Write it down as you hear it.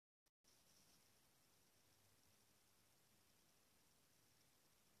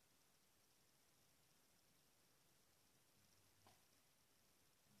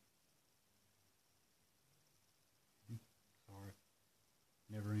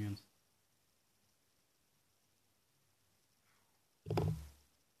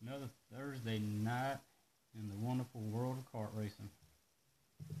Thursday night in the wonderful world of kart racing.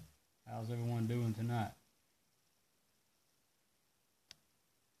 How's everyone doing tonight?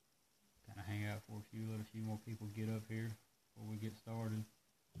 Kind of hang out for a few, let a few more people get up here before we get started.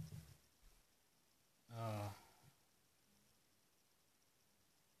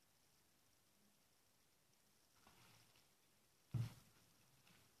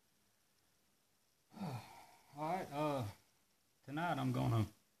 Alright, tonight I'm going to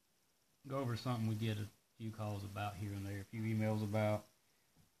go over something we get a few calls about here and there, a few emails about,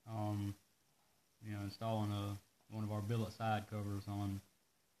 installing one of our billet side covers on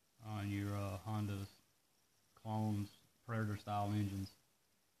your Honda's clones, Predator style engines.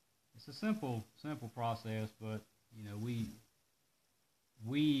 It's a simple process, but we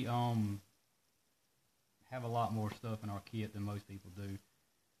have a lot more stuff in our kit than most people do,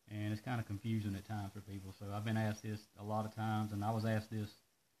 and it's kind of confusing at times for people. So I've been asked this a lot of times, and I was asked this,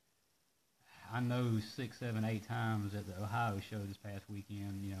 I know 6, 7, 8 times at the Ohio show this past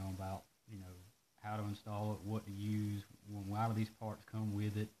weekend, about how to install it, what to use, why do these parts come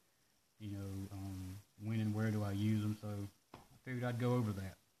with it, when and where do I use them. So I figured I'd go over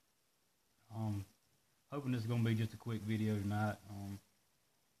that. Hoping this is going to be just a quick video tonight.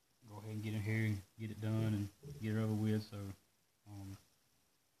 Go ahead and get in here and get it done and get it over with, so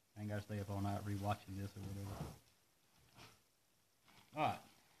I ain't got to stay up all night rewatching this or whatever. Alright.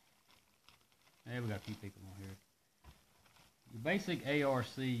 Hey, we got a few people on here. The basic ARC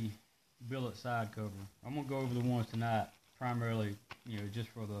billet side cover. I'm going to go over the ones tonight primarily, just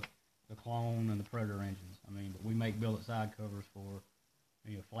for the clone and the Predator engines. But we make billet side covers for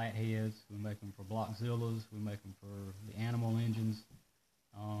flatheads. We make them for Blockzillas. We make them for the animal engines.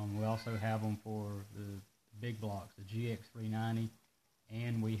 We also have them for the big blocks, the GX390,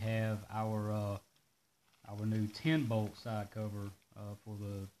 and we have our new 10-bolt side cover for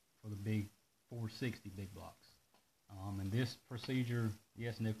the big 460 big blocks. And this procedure,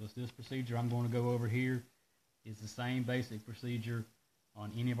 yes, Nicholas, this procedure I'm going to go over here is the same basic procedure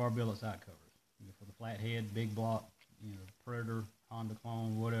on any of our billet side covers. For the flathead, big block, Predator, Honda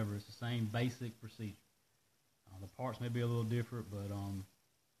clone, whatever, it's the same basic procedure. The parts may be a little different, but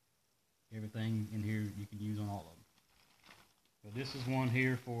everything in here you can use on all of them. But this is one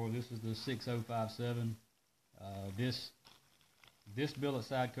here this is the 6057. This billet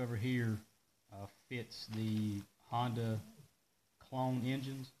side cover here fits the Honda clone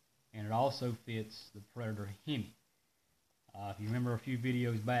engines, and it also fits the Predator Hemi. If you remember a few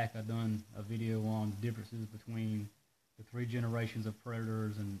videos back, I've done a video on differences between the 3 generations of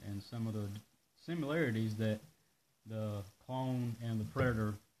Predators and some of the similarities that the clone and the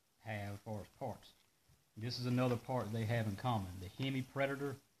Predator have as far as parts. This is another part they have in common. The Hemi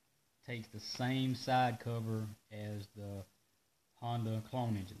Predator takes the same side cover as the Honda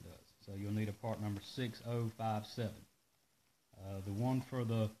clone engine does. So you'll need a part number 6057. The one for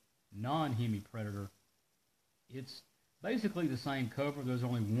the non-Hemi Predator, it's basically the same cover. There's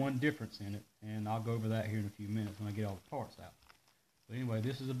only one difference in it, and I'll go over that here in a few minutes when I get all the parts out. But anyway,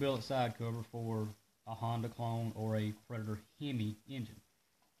 this is a billet side cover for a Honda clone or a Predator Hemi engine.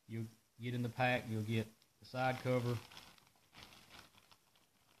 You'll get in the pack, you'll get the side cover.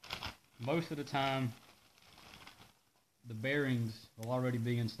 Most of the time, the bearings will already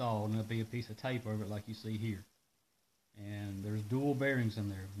be installed, and there'll be a piece of tape over it like you see here. And there's dual bearings in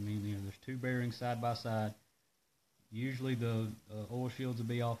there. There's 2 bearings side by side. Usually the oil shields will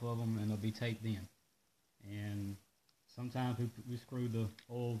be off of them, and they'll be taped in. And sometimes we screw the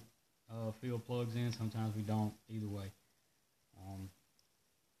oil field plugs in, sometimes we don't. Either way.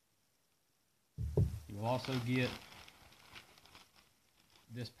 You'll also get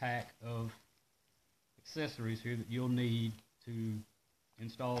this pack of accessories here that you'll need to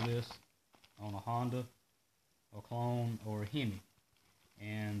install this on a Honda, a clone, or a Hemi.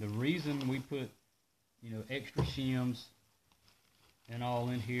 And the reason we put extra shims and all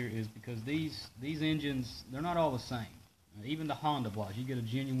in here is because these engines, they're not all the same. Even the Honda blocks, you get a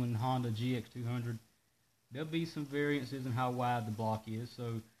genuine Honda GX200, there'll be some variances in how wide the block is.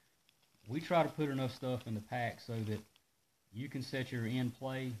 So we try to put enough stuff in the pack so that you can set your end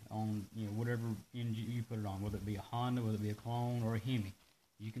play on whatever engine you put it on, whether it be a Honda, whether it be a clone, or a Hemi.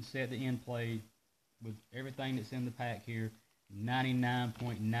 You can set the end play with everything that's in the pack here 99.9%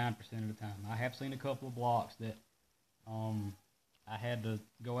 of the time. I have seen a couple of blocks that I had to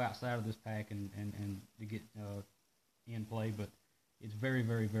go outside of this pack and to get end play, but it's very,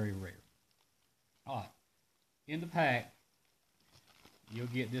 very, very rare. Alright, in the pack you'll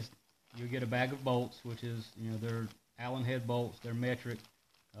get a bag of bolts, which is they're Allen head bolts, they're metric.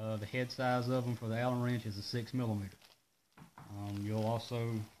 The head size of them for the Allen wrench is a 6mm. You'll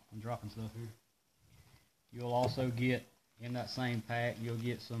also I'm dropping stuff here. You'll also get, in that same pack, you'll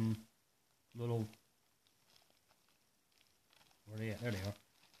get some little, where are they at? There they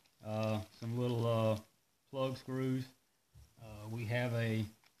are. Some little plug screws. We have a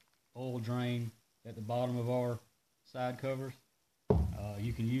oil drain at the bottom of our side covers.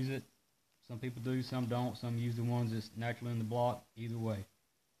 You can use it. Some people do, some don't. Some use the ones that's naturally in the block. Either way,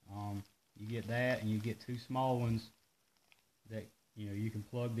 you get that, and you get two small ones that you can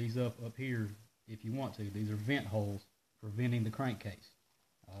plug these up here if you want to. These are vent holes for venting the crankcase.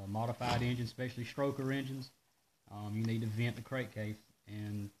 Modified engines, especially stroker engines, you need to vent the crankcase,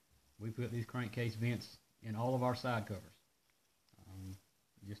 and we put these crankcase vents in all of our side covers.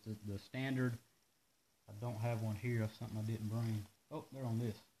 Just the standard. I don't have one here. That's something I didn't bring. Oh, they're on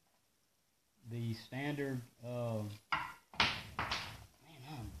this. The standard, man,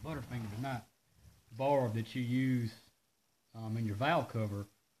 I'm butterfinger tonight, barb that you use in your valve cover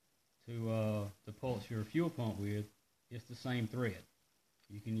to pulse your fuel pump with, it's the same thread.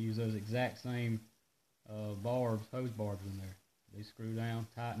 You can use those exact same barbs, hose barbs in there. They screw down,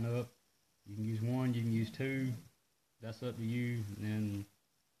 tighten up. You can use one, you can use two. That's up to you. And then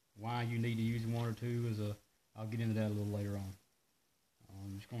why you need to use one or two is I'll get into that a little later on.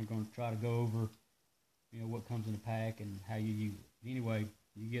 I'm just going to try to go over, what comes in the pack and how you use it. Anyway,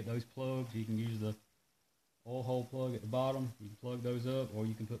 you get those plugs. You can use the oil hole plug at the bottom. You can plug those up, or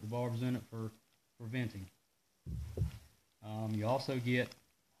you can put the barbs in it for venting. You also get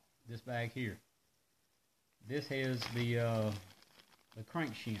this bag here. This has the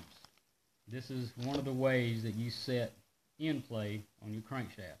crank shims. This is one of the ways that you set end play on your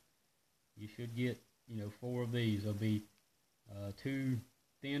crankshaft. You should get 4 of these. There'll be 2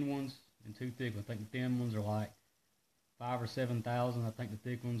 thin ones and 2 thick ones. I think the thin ones are like 5,000 or 7,000. I think the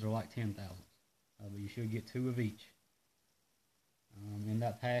thick ones are like 10,000. But you should get 2 of each. In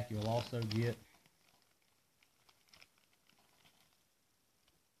that pack, you'll also get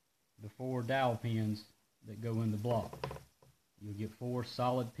the 4 dowel pins that go in the block. You'll get 4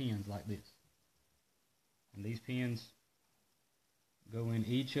 solid pins like this. And these pins go in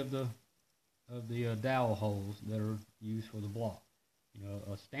each of the dowel holes that are used for the block.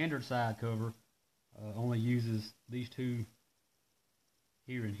 A standard side cover only uses these 2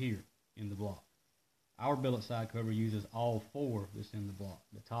 here and here in the block. Our billet side cover uses all 4 that's in the block,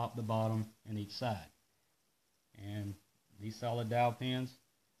 the top, the bottom, and each side. And these solid dowel pins,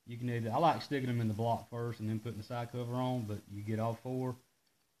 you can either, I like sticking them in the block first and then putting the side cover on, but you get all 4,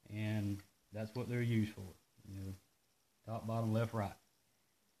 and that's what they're used for. Top, bottom, left, right.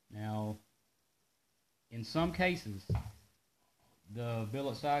 Now, in some cases, the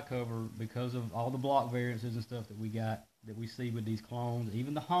billet side cover, because of all the block variances and stuff that we got, that we see with these clones,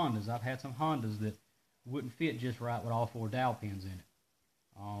 even the Hondas, I've had some Hondas that wouldn't fit just right with all 4 dowel pins in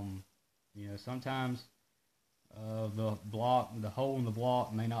it. Sometimes the hole in the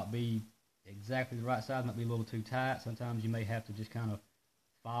block may not be exactly the right size, might be a little too tight. Sometimes you may have to just kind of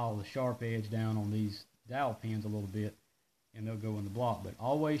file the sharp edge down on these dowel pins a little bit, and they'll go in the block. But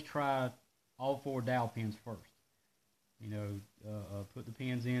always try all 4 dowel pins first. Put the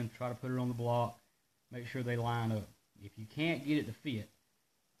pins in, try to put it on the block, make sure they line up. If you can't get it to fit,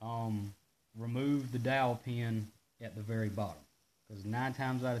 remove the dowel pin at the very bottom, because 9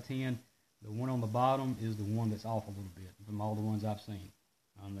 times out of 10, the one on the bottom is the one that's off a little bit from all the ones I've seen.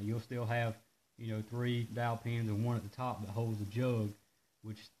 You'll still have 3 dowel pins and one at the top that holds the jug,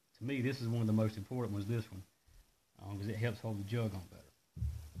 which to me this is one of the most important ones, this one, because it helps hold the jug on better.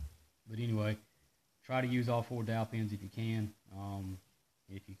 But anyway, try to use all 4 dowel pins if you can.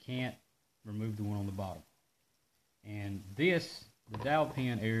 If you can't, remove the one on the bottom. And the dowel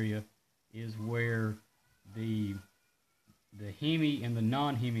pin area is where the Hemi and the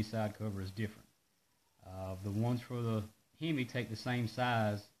non-Hemi side cover is different. The ones for the Hemi take the same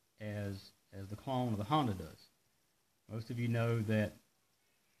size as the clone of the Honda does. Most of you know that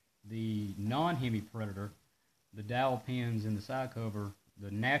the non-Hemi Predator, the dowel pins in the side cover,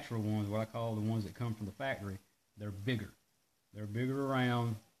 the natural ones, what I call the ones that come from the factory, they're bigger. They're bigger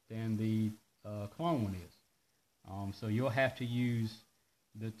around than the clone one is. So you'll have to use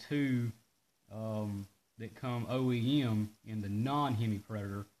the 2 that come OEM in the non-Hemi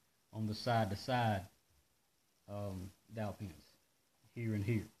Predator on the side-to-side dowel pins, here and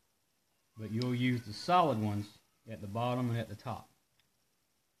here. But you'll use the solid ones at the bottom and at the top.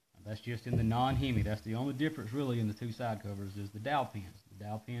 That's just in the non-Hemi. That's the only difference really in the 2 side covers is the dowel pins. The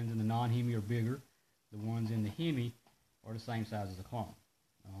dowel pins in the non-Hemi are bigger. The ones in the Hemi are the same size as the clone.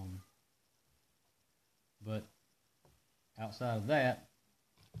 But outside of that,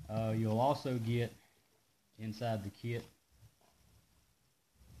 you'll also get inside the kit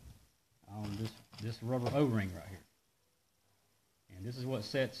on this rubber O-ring right here. And this is what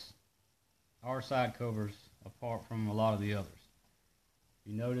sets our side covers apart from a lot of the others.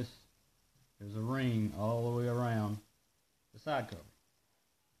 You notice there's a ring all the way around the side cover.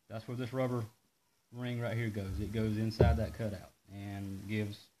 That's where this rubber ring right here goes. It goes inside that cutout and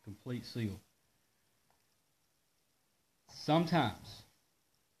gives complete seal. Sometimes,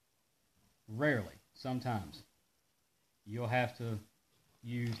 rarely, sometimes, you'll have to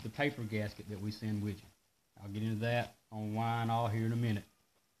use the paper gasket that we send with you. I'll get into that on why and all here in a minute.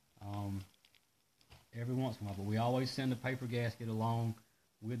 Every once in a while, but we always send the paper gasket along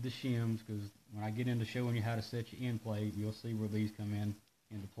with the shims, because when I get into showing you how to set your end plate, you'll see where these come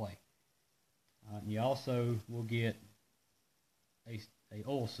into play. And you also will get a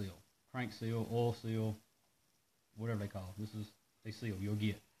oil seal, crank seal, oil seal, whatever they call it. This is a seal you'll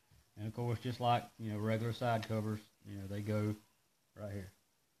get. And of course, just like, you know, regular side covers, you know, they go right here.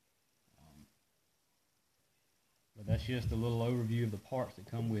 But that's just a little overview of the parts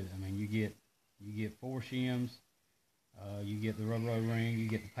that come with it. I mean, you get 4 shims, you get the rubber O-ring, you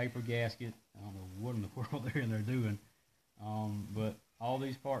get the paper gasket. I don't know what in the world they're in there doing, but all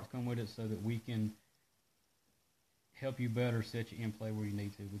these parts come with it so that we can help you better set your end play where you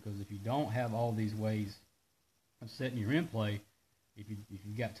need to. Because if you don't have all these ways of setting your end play, if you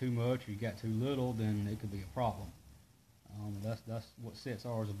got too much or you got too little, then it could be a problem. That's what sets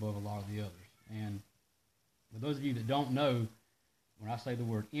ours above a lot of the others. And for those of you that don't know, when I say the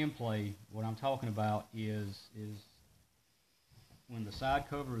word end play, what I'm talking about is when the side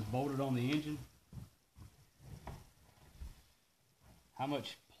cover is bolted on the engine, how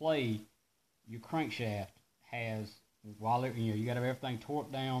much play your crankshaft has while it, you know, you got to have everything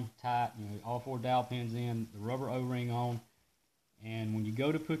torqued down tight, you know, all 4 dowel pins in, the rubber O-ring on, and when you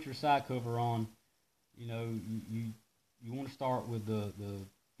go to put your side cover on, you know, you want to start with the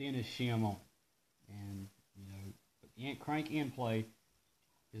thinnest shim on, and you know, crank end play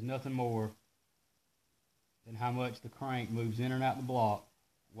is nothing more than how much the crank moves in and out the block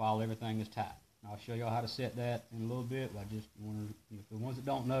while everything is tight. And I'll show y'all how to set that in a little bit, but I just want to, you know, for the ones that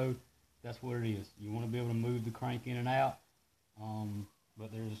don't know, that's what it is. You want to be able to move the crank in and out,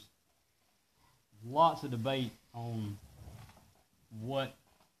 but there's lots of debate on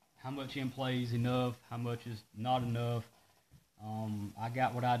how much end play is enough, how much is not enough. I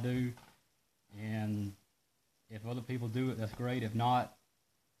got what I do, and if other people do it, that's great. If not,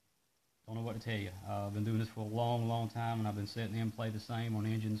 don't know what to tell you. I've been doing this for a long, long time, and I've been setting end play the same on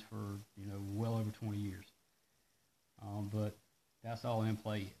engines for, you know, well over 20 years. But that's all end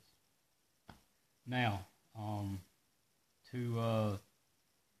play is. Now, to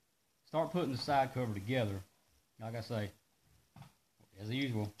start putting the side cover together, like I say, as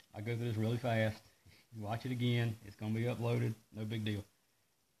usual, I go through this really fast. You watch it again. It's going to be uploaded. No big deal.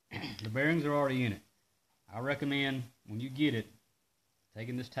 The bearings are already in it. I recommend when you get it,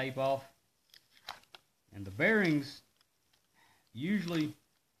 taking this tape off, and the bearings usually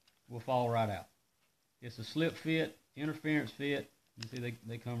will fall right out. It's a slip fit, interference fit. You see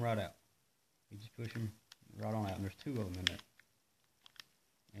they come right out. You just push them right on out, and there's 2 of them in there.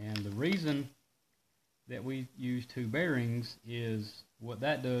 And the reason that we use 2 bearings is what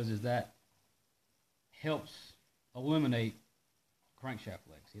that does is that helps eliminate crankshaft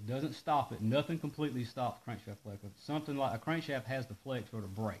flex. It doesn't stop it. Nothing completely stops crankshaft flex. If something like a crankshaft has to flex or to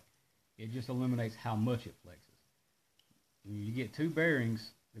break, it just eliminates how much it flexes. When you get 2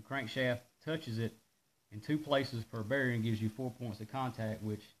 bearings, the crankshaft touches it in 2 places per bearing, gives you 4 points of contact,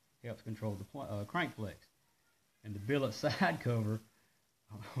 which helps control the crank flex. And the billet side cover,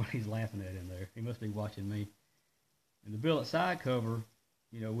 I don't know what he's laughing at in there. He must be watching me. And the billet side cover,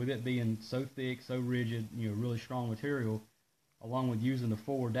 you know, with it being so thick, so rigid, you know, really strong material, along with using the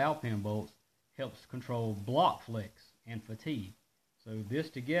 4 dowel pin bolts, helps control block flex and fatigue. So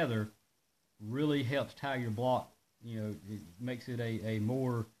this together really helps tie your block. You know, it makes it a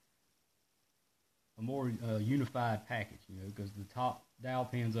more unified package. You know, because the top dowel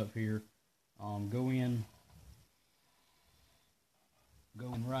pins up here going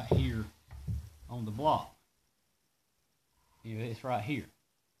right here on the block. You know, it's right here,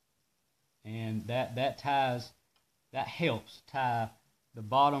 and that helps tie the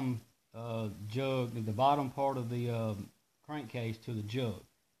bottom jug, the bottom part of the crankcase to the jug,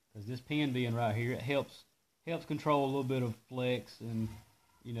 because this pin being right here, it helps control a little bit of flex, and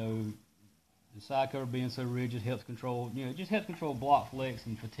you know, the side cover being so rigid helps control, you know, it just helps control block flex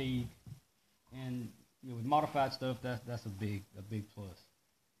and fatigue, and you know, with modified stuff, that's a big plus.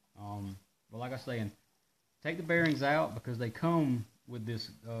 But like I was saying, take the bearings out because they come with this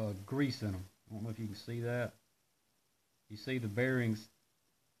grease in them. I don't know if you can see that. You see the bearings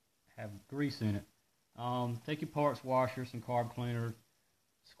have grease in it. Take your parts washer, some carb cleaner,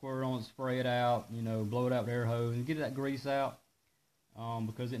 squirt on it, spray it out, you know, blow it out with air hose, and get that grease out,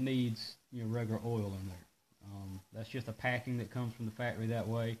 because it needs, you know, regular oil in there. That's just a packing that comes from the factory that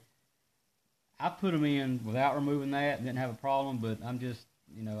way. I put them in without removing that and didn't have a problem, but I'm just,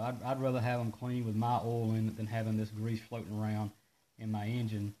 you know, I'd rather have them clean with my oil in it than having this grease floating around in my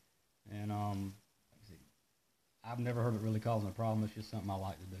engine. And I've never heard it really causing a problem. It's just something I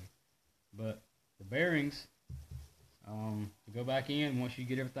like to do. But the bearings, to go back in, once you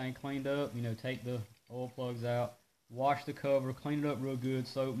get everything cleaned up, you know, take the oil plugs out, wash the cover, clean it up real good,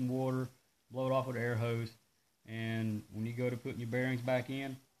 soap and water, blow it off with an air hose. And when you go to putting your bearings back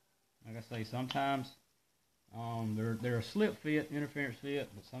in, like I say, sometimes they're a slip fit, interference fit,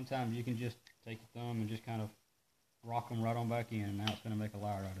 but sometimes you can just take your thumb and just kind of rock them right on back in. Now it's going to make a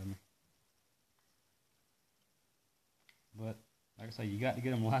liar out of me. But like I say, you got to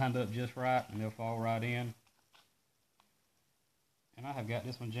get them lined up just right, and they'll fall right in. And I have got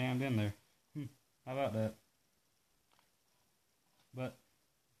this one jammed in there. How about that? But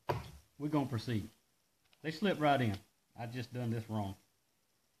we're going to proceed. They slip right in. I just done this wrong.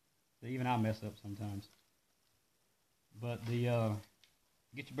 So even I mess up sometimes. But get your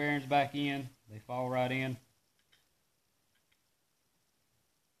bearings back in. They fall right in.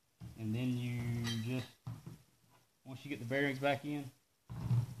 And then you just, once you get the bearings back in,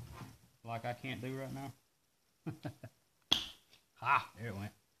 like I can't do right now. Ha! There it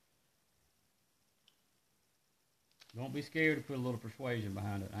went. Don't be scared to put a little persuasion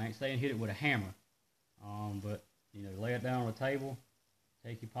behind it. I ain't saying hit it with a hammer. But, you know, lay it down on the table,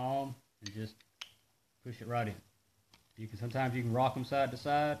 take your palm, and just push it right in. Sometimes you can rock them side to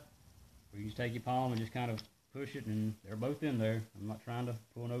side, or you just take your palm and just kind of push it, and they're both in there. I'm not trying to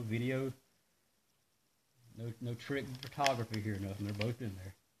pull no video, no trick photography here, nothing. They're both in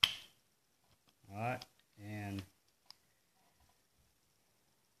there. All right, and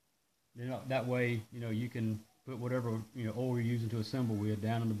you know, that way, you know, you can put whatever, you know, oil you're using to assemble with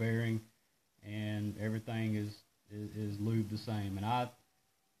down in the bearing, and everything is lubed the same. And the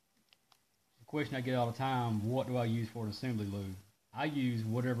question I get all the time, what do I use for an assembly lube? I use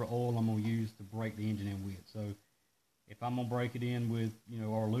whatever oil I'm going to use to break the engine in with. So if I'm going to break it in with, you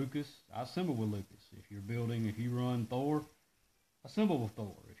know, our Lucas, I assemble with Lucas. If you run Thor, assemble with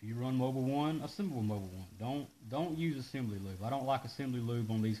Thor. If you run Mobile One, assemble with Mobile One. Don't use assembly lube. I don't like assembly lube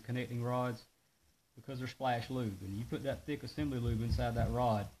on these connecting rods because they're splash lube. And you put that thick assembly lube inside that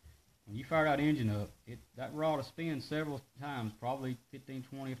rod, when you fire that engine up, that rod will spin several times, probably 15,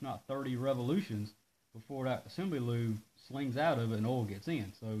 20, if not 30 revolutions before that assembly lube slings out of it and oil gets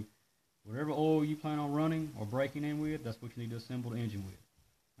in. So whatever oil you plan on running or breaking in with, that's what you need to assemble the engine with.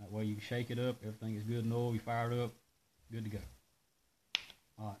 That way you can shake it up, everything is good in oil, you fire it up, good to go.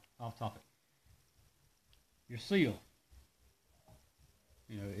 All right, off topic. Your seal,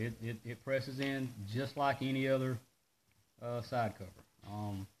 you know, it presses in just like any other side cover.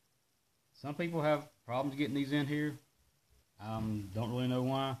 Some people have problems getting these in here. Don't really know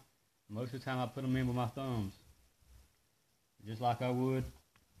why. Most of the time I put them in with my thumbs, just like I would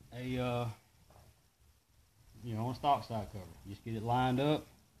you know, on a stock side cover. Just get it lined up,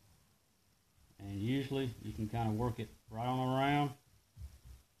 and usually you can kind of work it right on around.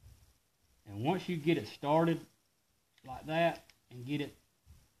 And once you get it started like that and get it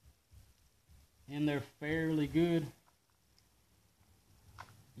in there fairly good,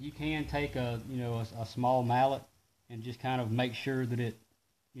 you can take a small mallet and just kind of make sure that it,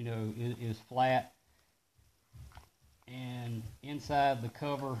 you know, is flat and inside the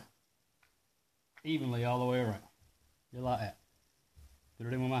cover evenly all the way around, just like that. Put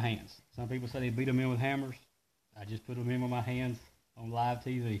it in with my hands. Some people say they beat them in with hammers. I just put them in with my hands on live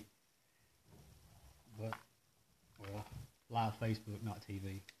TV. But, well, live Facebook, not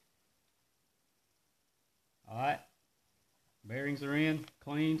TV. All right. Bearings are in,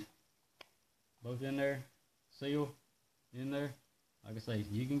 cleaned, both in there, seal in there. Like I say,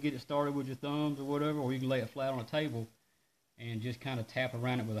 you can get it started with your thumbs or whatever, or you can lay it flat on a table and just kind of tap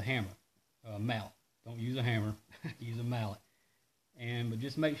around it with a hammer, mallet. Don't use a hammer, use a mallet. But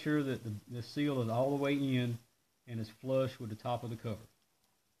just make sure that the seal is all the way in and is flush with the top of the cover.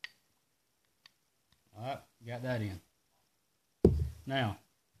 All right, got that in. Now,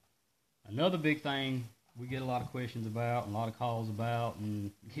 another big thing we get a lot of questions about, and a lot of calls about,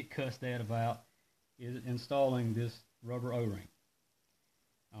 and get cussed at about, is installing this rubber O-ring.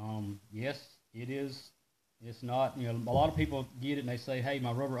 Yes, it is. It's not, you know, a lot of people get it and they say, hey,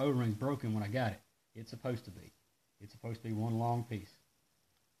 my rubber O-ring's broken when I got it. It's supposed to be. It's supposed to be one long piece.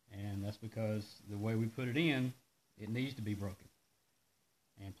 And that's because the way we put it in, it needs to be broken.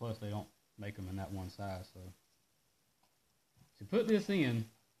 and plus they don't make them in that one size. So to put this in,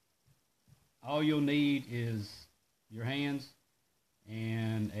 all you'll need is your hands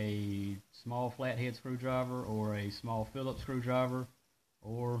and a small flathead screwdriver or a small Phillips screwdriver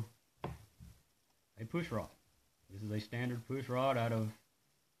or a push rod. This is a standard push rod out of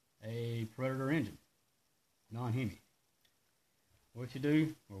a Predator engine, non-Hemi. What you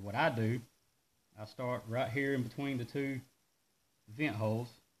do, or what I do, I start right here in between the two vent holes.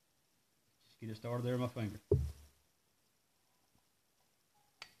 Just get it started there with my finger.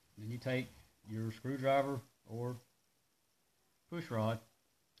 Then you take your screwdriver or push rod,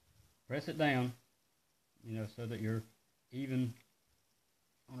 press it down, so that you're even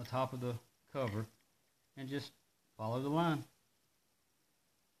on the top of the cover, and just follow the line.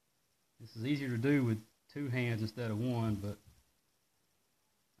 This is easier to do with two hands instead of one, but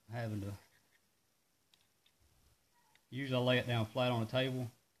I'm having to. Usually I lay it down flat on the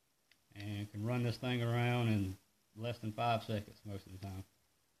table and can run this thing around in less than 5 seconds most of the time.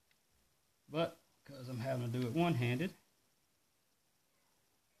 But because I'm having to do it one-handed,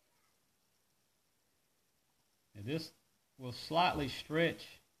 this will slightly stretch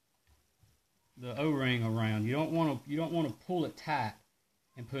the O-ring around. You don't want to pull it tight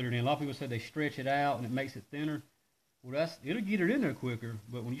and put it in. A lot of people say they stretch it out and it makes it thinner. Well, it'll get it in there quicker,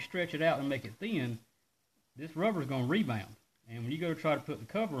 but when you stretch it out and make it thin, this rubber is going to rebound. And when you go to try to put the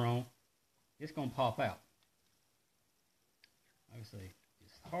cover on, it's going to pop out. Like I say,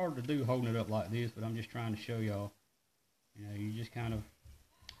 it's hard to do holding it up like this, but I'm just trying to show y'all. You just kind of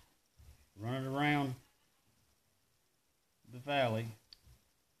run it around the valley.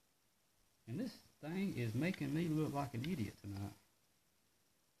 And this thing is making me look like an idiot tonight.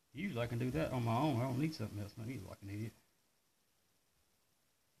 Usually I can do that on my own. I don't need something else to make me look like an idiot.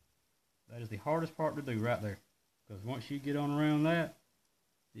 That is the hardest part to do right there. Because once you get on around that,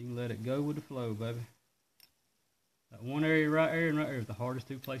 you can let it go with the flow, baby. That one area right there and right there is the hardest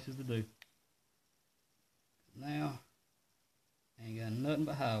two places to do. Now, I ain't got nothing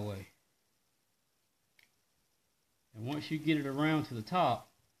but highway. And once you get it around to the top,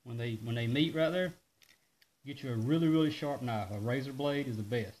 when they meet right there, get you a really, really sharp knife. A razor blade is the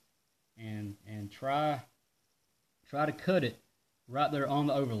best. And try to cut it right there on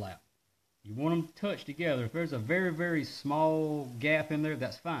the overlap. You want them to touch together. If there's a very, very small gap in there,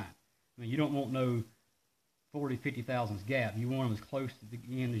 that's fine. I mean, you don't want no 40, 50 thousandths gap. You want them as close to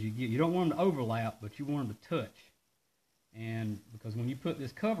the end as you get. You don't want them to overlap, but you want them to touch. And because when you put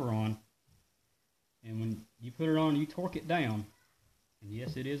this cover on, and when you put it on, you torque it down, and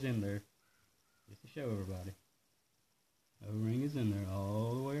yes, it is in there, just to show everybody. O-ring is in there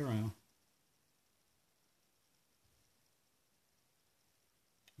all the way around.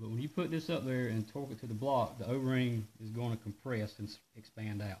 But when you put this up there and torque it to the block, the O-ring is going to compress and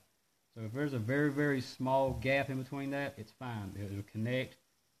expand out. So if there's a very, very small gap in between that, it's fine. It'll connect.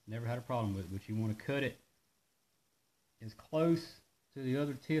 Never had a problem with it. But you want to cut it as close to the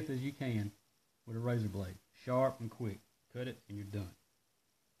other tip as you can with a razor blade. Sharp and quick. Cut it and you're done.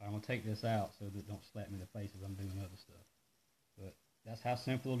 I'm going to take this out so that it don't slap me in the face as I'm doing other stuff. But that's how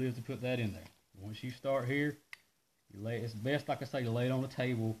simple it is to put that in there. Once you start here, it's best, like I say, to lay it on the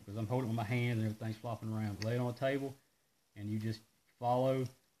table, because I'm holding it with my hands and everything's flopping around. Lay it on the table, and you just hold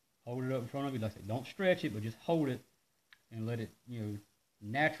it up in front of you. Like I say, don't stretch it, but just hold it and let it,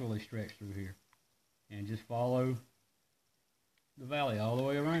 naturally stretch through here. And just follow the valley all the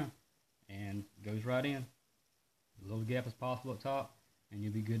way around, and it goes right in. As little gap as possible up top, and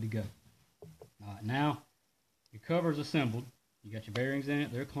you'll be good to go. All right, now your cover's assembled. You got your bearings in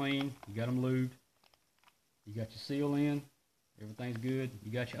it. They're clean. You got them lubed. You got your seal in, everything's good.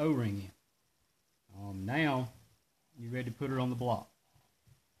 You got your O-ring in. Now, you're ready to put it on the block.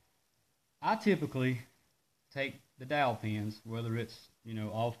 I typically take the dowel pins, whether it's,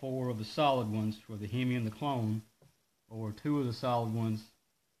 all 4 of the solid ones for the Hemi and the clone, or 2 of the solid ones,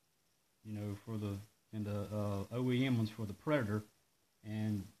 for the OEM ones for the Predator.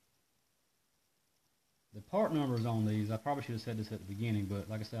 And the part numbers on these, I probably should have said this at the beginning, but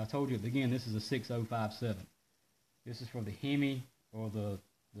like I said, I told you at the beginning, this is a 6057. This is for the Hemi or the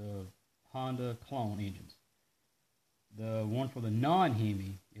Honda clone engines. The one for the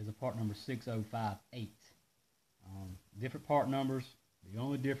non-Hemi is a part number 6058. Different part numbers. The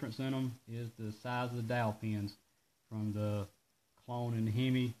only difference in them is the size of the dowel pins from the clone and the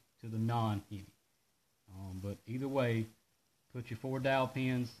Hemi to the non-Hemi. But either way, put your 4 dowel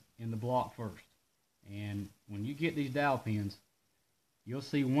pins in the block first. And when you get these dowel pins, you'll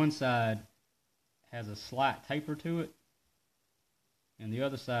see one side has a slight taper to it, and the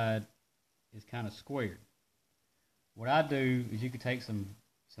other side is kind of squared. What I do is you could take some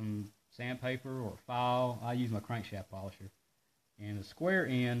some sandpaper or file. I use my crankshaft polisher. And the square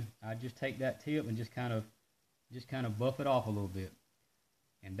end, I just take that tip and just kind of buff it off a little bit.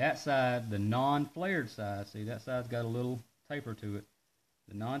 And that side, the non-flared side, see that side's got a little taper to it.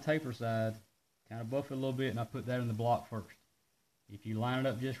 The non-taper side, kind of buff it a little bit, and I put that in the block first. If you line it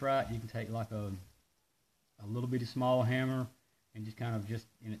up just right, you can take like a little bitty small hammer and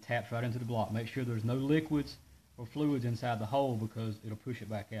and it taps right into the block. Make sure there's no liquids or fluids inside the hole because it'll push it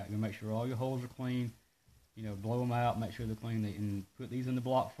back out. You'll make sure all your holes are clean. You know, blow them out, make sure they're clean, and put these in the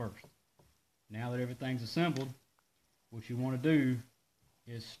block first. Now that everything's assembled, what you want to do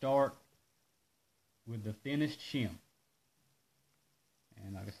is start with the thinnest shim.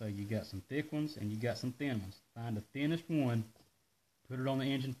 And like I say, you got some thick ones and you got some thin ones. Find the thinnest one, put it on the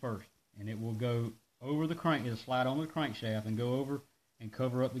engine first, and it will go over the crank. It'll slide on the crankshaft and go over and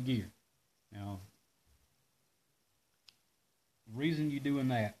cover up the gear. Now, the reason you're doing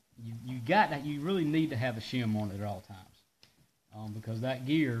that, you really need to have a shim on it at all times, because that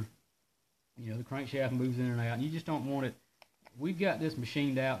gear, you know, the crankshaft moves in and out, and you just don't want it. We've got this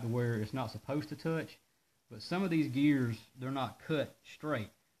machined out to where it's not supposed to touch, but some of these gears, they're not cut straight.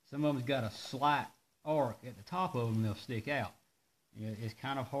 Some of them's got a slight arc at the top of them, and they'll stick out. You know, it's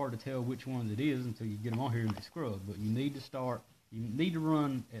kind of hard to tell which ones it is until you get them on here and they scrub. But you need to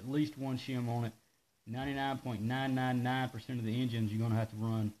run at least one shim on it. 99.999% of the engines you're going to have to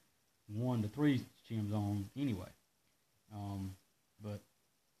run 1 to 3 shims on anyway. But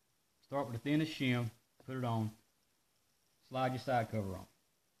start with the thinnest shim, put it on, slide your side cover on.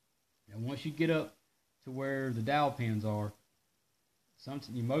 Now once you get up to where the dowel pins are,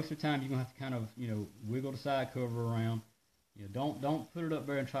 most of the time you're going to have to kind of, you know, wiggle the side cover around. You know, don't put it up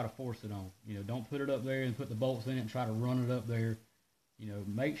there and try to force it on. You know, don't put it up there and put the bolts in it and try to run it up there. You know,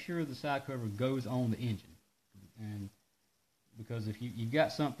 make sure the side cover goes on the engine. And because if you've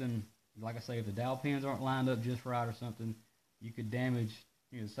got something, like I say, if the dowel pins aren't lined up just right or something, you could damage,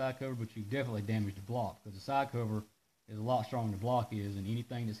 you know, the side cover, but you definitely damage the block, because the side cover is a lot stronger than the block is, and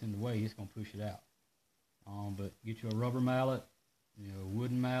anything that's in the way, it's going to push it out. But get you a rubber mallet, you know, a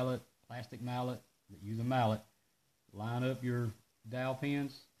wooden mallet, plastic mallet, but use a mallet. Line up your dowel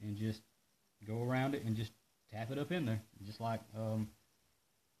pins and just go around it and just tap it up in there, just like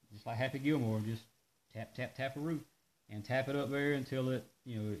Happy Gilmore, just tap, tap, tap a roof, and tap it up there until it,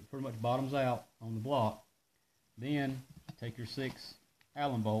 you know, it pretty much bottoms out on the block. Then take your 6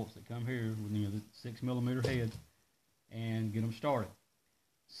 Allen bolts that come here with, you know, the 6mm heads, and get them started.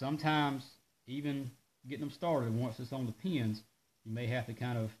 Sometimes even getting them started, once it's on the pins, you may have to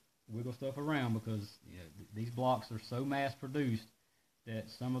kind of wiggle stuff around, because, you know, these blocks are so mass produced that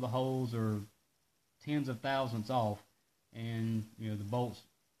some of the holes are tens of thousandths off, and, you know, the bolts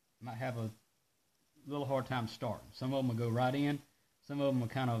might have a little hard time starting. Some of them will go right in. Some of them will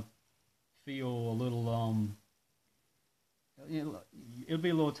kind of feel a little you know,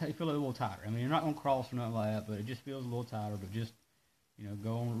 feel a little tighter. I mean, you're not going to cross or nothing like that, but it just feels a little tighter. But just, you know,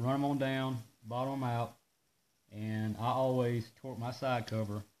 go on, run them on down, bottom them out, and I always torque my side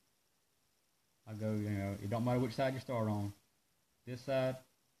cover. I go, you know, it don't matter which side you start on. This side,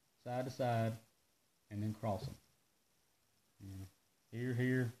 side to side, and then cross them. You know, here,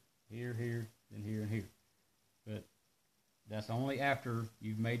 here, here, here, then here and here. But that's only after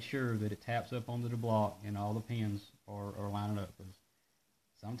you've made sure that it taps up onto the block and all the pins are lining up. Because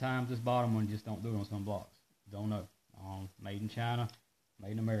sometimes this bottom one just don't do it on some blocks. Don't know. Made in China,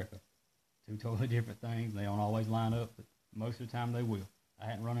 made in America. 2 totally different things. They don't always line up, but most of the time they will. I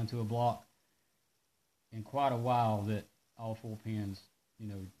hadn't run into a block in quite a while that all 4 pins, you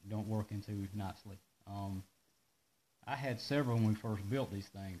know, don't work into nicely. I had several when we first built these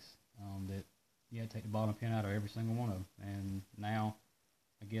things that you had to take the bottom pin out of every single one of them, and now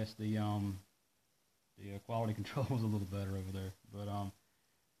I guess the quality control is a little better over there. But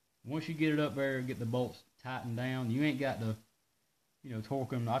once you get it up there, get the bolts tightened down, you ain't got to, you know, torque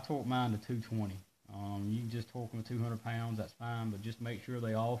them. I torque mine to 220. You can just torque them to 200 pounds, that's fine, but just make sure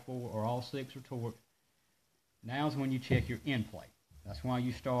they all 4 or all 6 are torqued. Now's when you check your end plate. That's why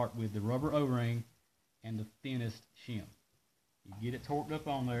you start with the rubber O-ring and the thinnest shim. You get it torqued up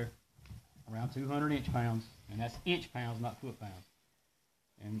on there around 200 inch-pounds, and that's inch-pounds, not foot-pounds.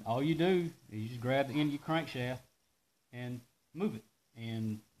 And all you do is you just grab the end of your crankshaft and move it,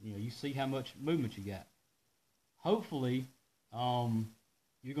 and, you know, you see how much movement you got. Hopefully,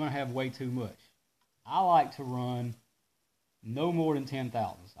 you're going to have way too much. I like to run no more than 10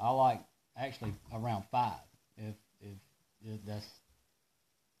 thousandths. I like actually around 5 if that's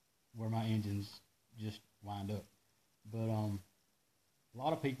where my engines just wind up. But a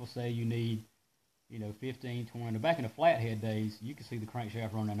lot of people say you need, you know, 15, 20. Back in the flathead days, you could see the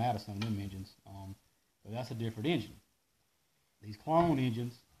crankshaft running out of some of them engines. But that's a different engine. These clone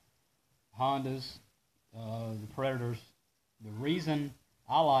engines, Hondas, the Predators, the reason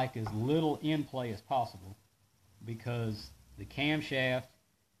I like as little in play as possible, because the camshaft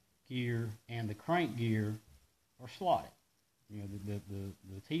gear and the crank gear are slotted. You know,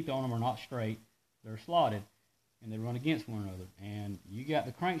 the teeth on them are not straight, they're slotted, and they run against one another. And you got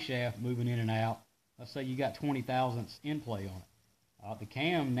the crankshaft moving in and out. Let's say you got 20 thousandths in play on it. The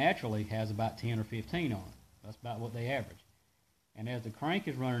cam naturally has about 10 or 15 on it. That's about what they average. And as the crank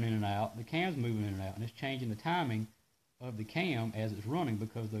is running in and out, the cam's moving in and out, and it's changing the timing of the cam as it's running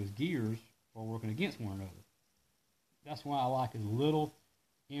because those gears are working against one another. That's why I like as little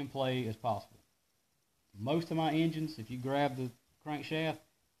in play as possible. Most of my engines, if you grab the crankshaft,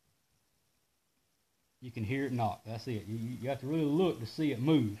 you can hear it knock. That's it. You have to really look to see it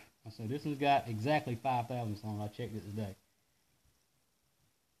move. So this one's got exactly 5 thousandths on it. I checked it today.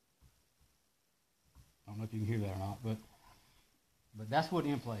 I don't know if you can hear that or not, but that's what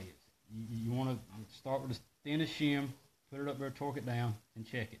in play is. You want to start with the thinnest shim, put it up there, torque it down, and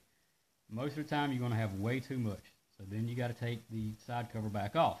check it. Most of the time, you're going to have way too much. So then you got to take the side cover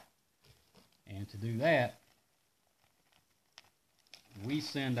back off. And to do that, we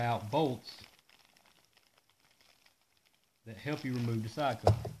send out bolts that help you remove the side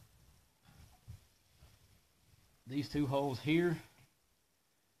cover. These two holes here,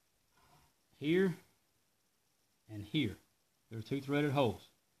 here, and here. They're 2 threaded holes.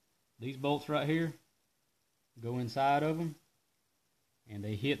 These bolts right here go inside of them, and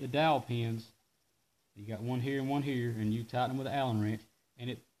they hit the dowel pins. You got one here and one here, and you tighten them with an Allen wrench, and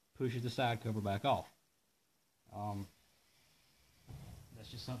it pushes the side cover back off. That's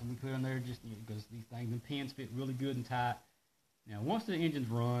just something we put in there just because these things, the pins fit really good and tight. Now, once the engines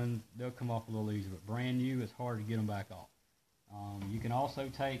run, they'll come off a little easier, but brand new, it's hard to get them back off. You can also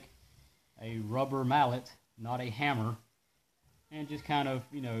take a rubber mallet, not a hammer, and just kind of,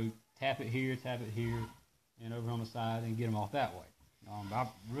 you know, tap it here, and over on the side, and get them off that way. I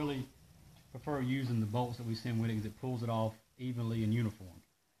really prefer using the bolts that we send with it because it pulls it off evenly and uniform.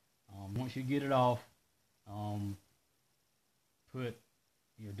 Once you get it off,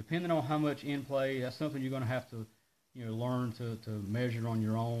 depending on how much in play, that's something you're going to have to, you know, learn to measure on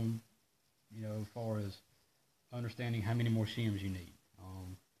your own, you know, as far as understanding how many more shims you need.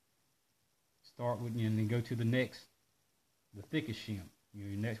 Start with, and then go to the next, the thickest shim. You know,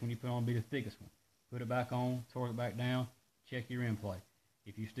 your next one you put on will be the thickest one. Put it back on, torque it back down, check your in play.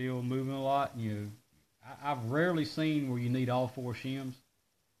 If you're still moving a lot, you know, I've rarely seen where you need all 4 shims.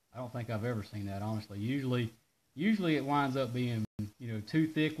 I don't think I've ever seen that, honestly. Usually it winds up being, you know, 2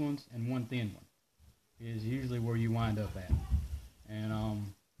 thick ones and 1 thin one is usually where you wind up at. And,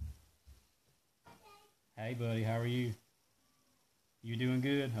 hey, buddy, how are you? You doing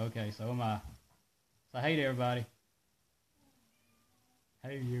good? Okay, so am I. So, hey to everybody.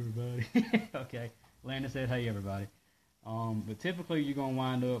 Hey, everybody. Okay, Landon said, hey, everybody. But typically, you're going to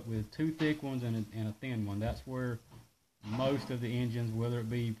wind up with 2 thick ones and a thin one. That's where most of the engines, whether it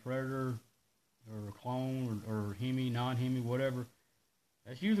be Predator or Clone or Hemi, non-Hemi, whatever,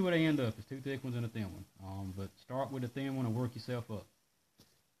 that's usually where they end up, is 2 thick ones and a thin one. But start with a thin one and work yourself up.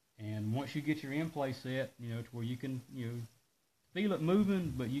 And once you get your in play set, you know, to where you can, you know, feel it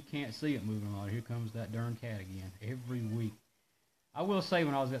moving, but you can't see it moving a lot. Here comes that darn cat again, every week. I will say,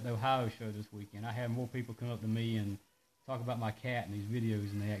 when I was at the Ohio show this weekend, I had more people come up to me and talk about my cat in these videos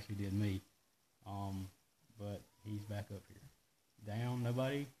than they actually did me. But he's back up here. Down,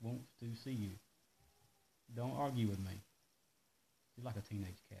 nobody wants to see you. Don't argue with me. He's like a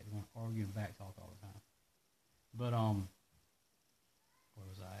teenage cat. He wants to argue and back talk all the time. But, where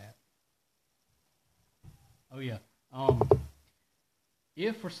was I at? Oh, yeah.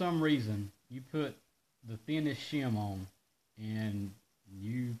 If for some reason you put the thinnest shim on and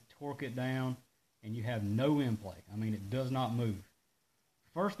you torque it down and you have no in play, I mean, it does not move,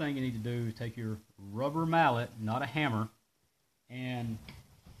 first thing you need to do is take your rubber mallet, not a hammer, and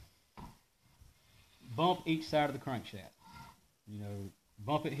bump each side of the crankshaft. You know,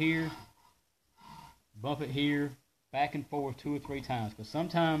 bump it here, back and forth 2 or 3 times, because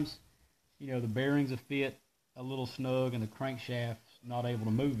sometimes, you know, the bearings will fit a little snug and the crankshaft's not able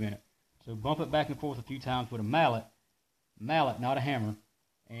to move in it. So bump it back and forth a few times with a mallet, not a hammer.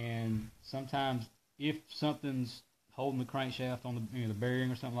 And sometimes if something's holding the crankshaft on the, you know, the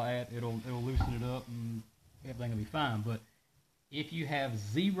bearing or something like that, it'll loosen it up and everything will be fine. But if you have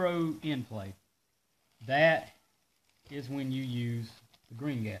 0 in play, that is when you use the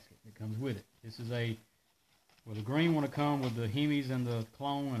green gasket that comes with it. This is a Well, the green one will come with the Hemis and the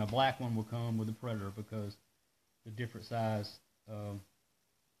clone, and a black one will come with the Predator because the different size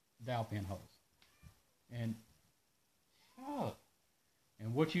dowel pin holes. And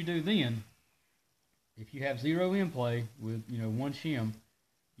and what you do then, if you have zero in play with one shim,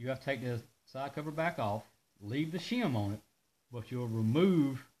 you have to take the side cover back off, leave the shim on it, but you'll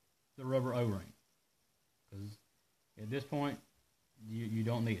remove the rubber O-ring because at this point you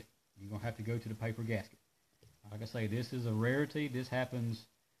don't need it. You're gonna have to go to the paper gasket. Like I say, this is a rarity. This happens.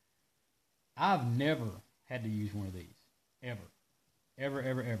 I've never had to use one of these ever.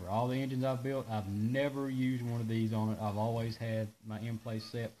 All the engines I've built, I've never used one of these on it. I've always had my in-play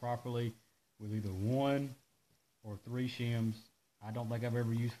set properly with either 1 or 3 shims. I don't think I've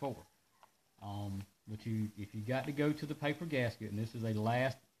ever used 4. But if you got to go to the paper gasket, and this is a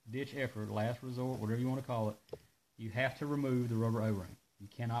last ditch effort, last resort, whatever you want to call it, you have to remove the rubber O-ring. You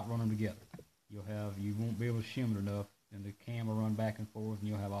cannot run them together. You won't be able to shim it enough, and the cam will run back and forth, and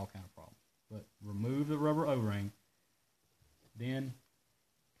you'll have all kind of problems. But remove the rubber O-ring, then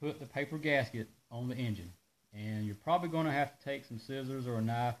put the paper gasket on the engine, and you're probably going to have to take some scissors or a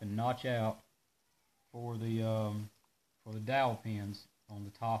knife and notch out for the dowel pins on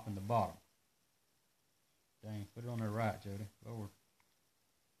the top and the bottom. Dang, put it on there right, Jody. Lord,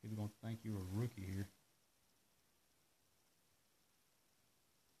 people are going to think you're a rookie here.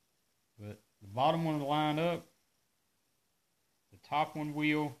 But the bottom one will line up. The top one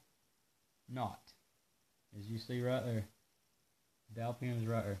will not. As you see right there. The dowel pin is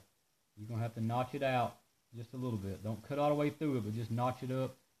right there. You're going to have to notch it out just a little bit. Don't cut all the way through it, but just notch it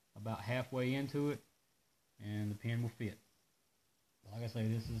up about halfway into it, and the pin will fit. Like I say,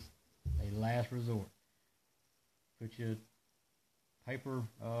 this is a last resort. Put your paper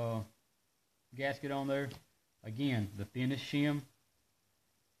gasket on there. Again, the thinnest shim.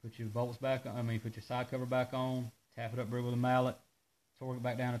 Put your bolts back on, put your side cover back on, tap it up with a mallet, torque it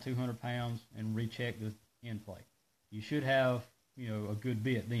back down to 200 pounds, and recheck the end plate. You should have, a good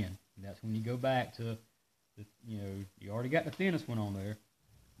bit then. And that's when you go back to, you already got the thinnest one on there.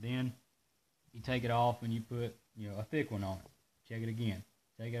 Then you take it off and you put, a thick one on it. Check it again.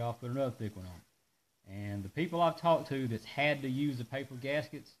 Take it off, put another thick one on it. And the people I've talked to that's had to use the paper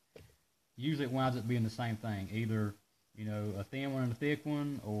gaskets, usually it winds up being the same thing. Either a thin one and a thick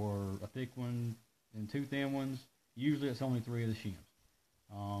one, or a thick one and 2 thin ones. Usually it's only 3 of the shims.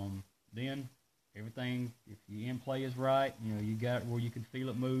 Then everything, if your in play is right, you got it where you can feel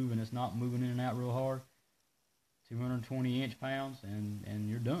it move and it's not moving in and out real hard. 220 inch-pounds and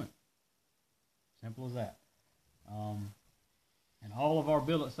you're done. Simple as that. And all of our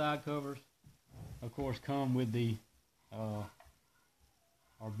billet side covers, of course, come with the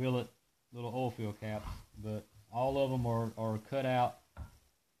our billet little oil fill caps, but all of them are cut out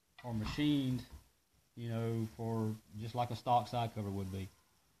or machined, for just like a stock side cover would be.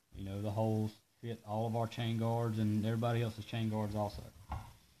 The holes fit all of our chain guards and everybody else's chain guards also.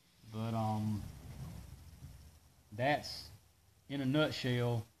 But that's in a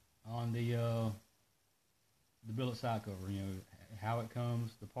nutshell on the billet side cover. How it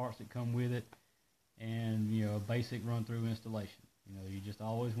comes, the parts that come with it, and a basic run through installation. You just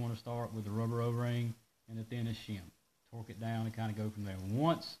always want to start with the rubber O-ring and the thinnest shim. Torque it down and kind of go from there.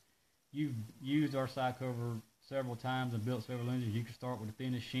 Once you've used our side cover several times and built several engines, you can start with the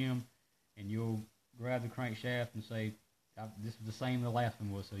thinnest shim, and you'll grab the crankshaft and say, this is the same the last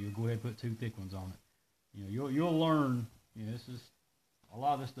one was, so you'll go ahead and put 2 thick ones on it. You'll learn. This is a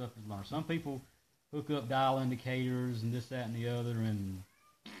lot of this stuff is learned. Some people hook up dial indicators and this, that, and the other, and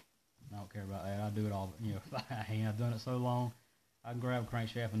I don't care about that. I do it all. I've done it so long, I can grab a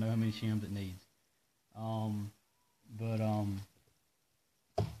crankshaft and know how many shims it needs.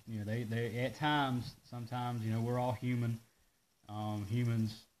 They at times, sometimes, we're all human.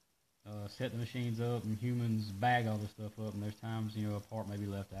 Humans set the machines up, and humans bag all this stuff up, and there's times, a part may be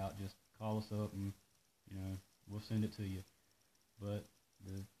left out. Just call us up, and, we'll send it to you. But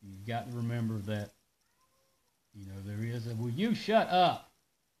you've got to remember that, there is a, will you shut up?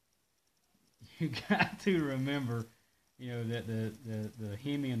 You got to remember, that the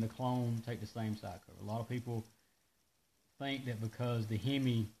Hemi and the clone take the same side cover. A lot of people think that because the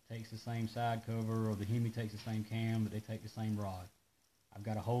Hemi takes the same side cover or the Hemi takes the same cam, that they take the same rod. I've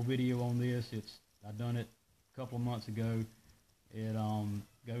got a whole video on this. I've done it a couple of months ago. It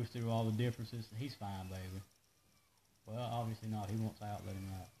goes through all the differences. He's fine, baby. Well, obviously not. He wants out, let him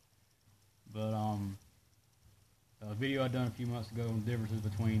out. But a video I done a few months ago on the differences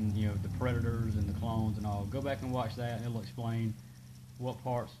between the Predators and the clones and all. Go back and watch that, and it'll explain what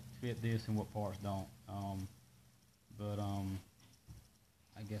parts fit this and what parts don't.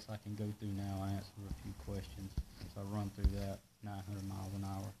 I guess I can go through now and answer a few questions since I run through that 900 miles an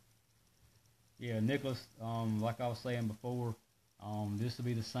hour. Yeah, Nicholas, like I was saying before, this will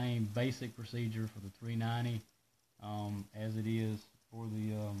be the same basic procedure for the 390 as it is for the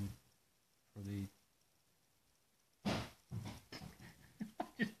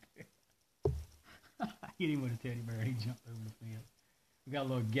I hit him with a teddy bear. He jumped over the fence. We got a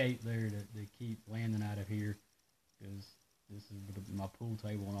little gate there to keep landing out of here, because this is my pool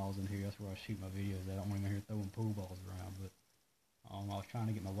table and all's in here. That's where I shoot my videos at. I don't want him here throwing pool balls around, but I was trying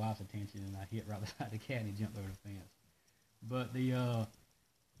to get my wife's attention, and I hit right beside the cat, and he jumped over the fence. But the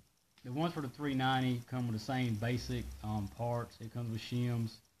ones for the 390 come with the same basic parts. It comes with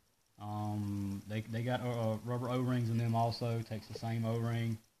shims. They got rubber O-rings in them also. Takes the same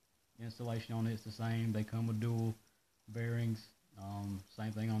O-ring. Installation on it's the same. They come with dual bearings.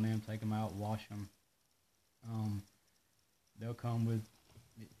 Same thing on them. Take them out, wash them. They'll come with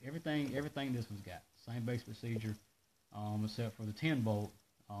everything this one's got. Same base procedure, except for the 10 bolt.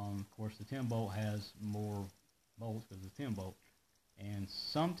 Of course, the 10 bolt has more bolts because it's 10 bolt. And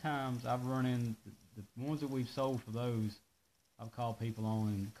sometimes I've run in the ones that we've sold for those, I've called people on,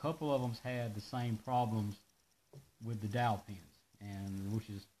 and a couple of them's had the same problems with the dowel pins, and which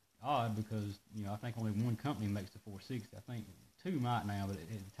is odd because, you know, I think only one company makes the 460. I think two might now, but at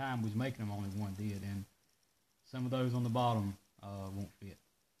the time we was making them, only one did, and some of those on the bottom won't fit.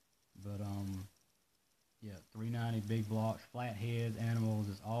 But yeah, 390 big blocks, flat heads, animals,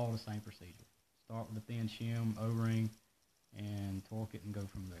 is all the same procedure. Start with the thin shim, O-ring, and torque it and go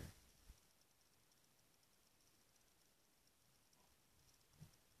from there.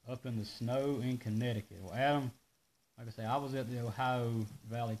 Up in the snow in Connecticut. Well, Adam, like I say, I was at the Ohio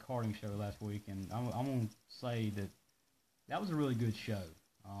Valley Karting Show last week, and I'm going to say that was a really good show.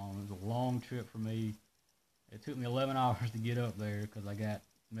 It was a long trip for me. It took me 11 hours to get up there because I got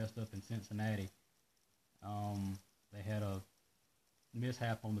messed up in Cincinnati. They had a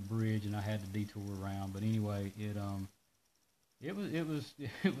mishap on the bridge, and I had to detour around. But anyway, it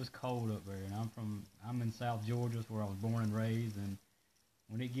was cold up there, and I'm in South Georgia, where I was born and raised, and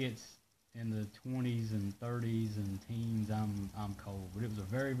when it gets in the 20s and 30s and teens, I'm cold. But it was a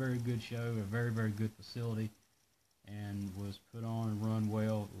very, very good show, a very, very good facility, and was put on and run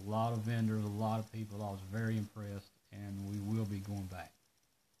well. A lot of vendors, a lot of people. I was very impressed, and we will be going back.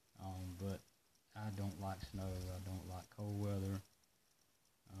 But I don't like snow. I don't like cold weather.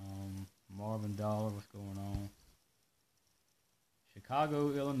 Marvin Dollar, what's going on?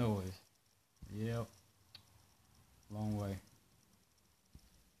 Chicago, Illinois. Yep. Long way.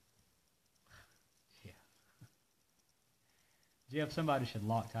 Yeah. Jeff, somebody should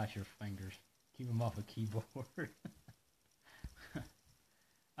Loctite your fingers. Keep them off a keyboard.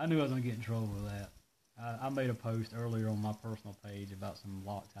 I knew I was going to get in trouble with that. I made a post earlier on my personal page about some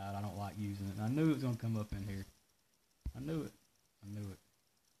Loctite. I don't like using it, and I knew it was going to come up in here. I knew it.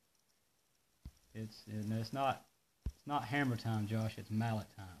 It's not hammer time, Josh. It's mallet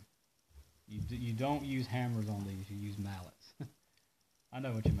time. You don't use hammers on these. You use mallets. I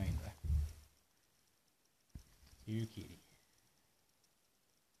know what you mean, though. Here, kitty.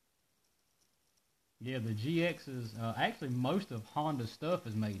 Yeah, the GXs, actually most of Honda's stuff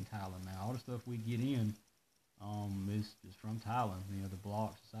is made in Thailand now. All the stuff we get in is from Thailand. You know, the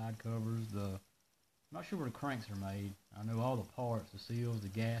blocks, the side covers, I'm not sure where the cranks are made. I know all the parts, the seals, the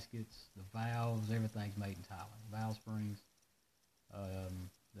gaskets, the valves, everything's made in Thailand. Valve springs,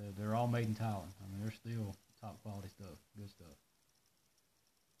 they're all made in Thailand. I mean, they're still top quality stuff, good stuff.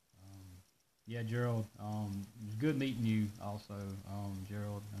 Yeah, Gerald, good meeting you also,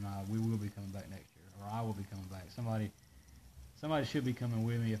 Gerald, and we will be coming back next year, or I will be coming back. Somebody should be coming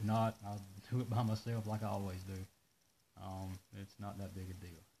with me. If not, I'll do it by myself like I always do. It's not that big a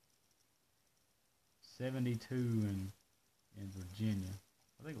deal. 72 in Virginia.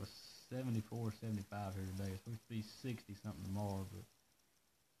 I think it was 74, 75 here today. It's supposed to be 60 something tomorrow,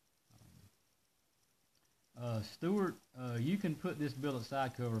 but Stuart, you can put this billet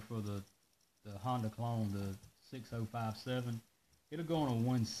side cover for the Honda clone, the 6057. It'll go on a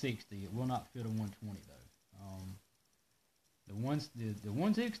 160. It will not fit a 120 though. The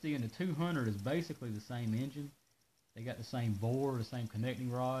 160 and the 200 is basically the same engine. They got the same bore, the same connecting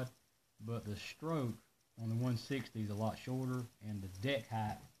rod, but the stroke on the 160 is a lot shorter, and the deck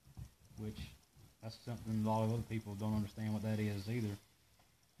height, which that's something a lot of other people don't understand what that is either.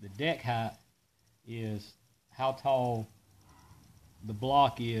 The deck height is how tall the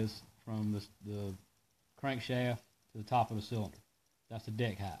block is from the crankshaft to the top of the cylinder. That's the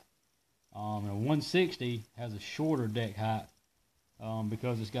deck height. And a 160 has a shorter deck height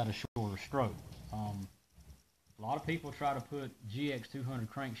because it's got a shorter stroke. a lot of people try to put GX200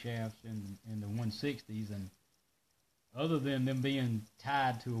 crankshafts in the 160s, and other than them being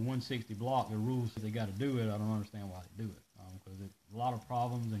tied to a 160 block, the rules that they got to do it, I don't understand why they do it. Because it's a lot of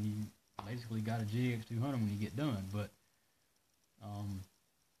problems, and you basically got a GX200 when you get done. But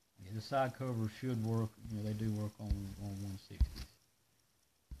yeah, the side cover should work. You know, they do work on 160s.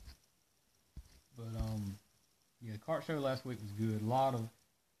 But yeah, the kart show last week was good.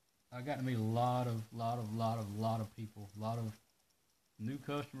 I got to meet a lot of people, a lot of new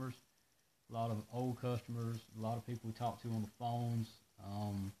customers, a lot of old customers, a lot of people we talked to on the phones.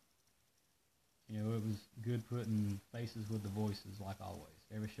 You know, it was good putting faces with the voices, like always.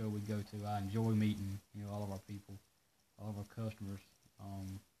 Every show we go to, I enjoy meeting, you know, all of our people, all of our customers.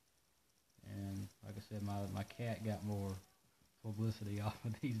 And like I said, my cat got more publicity off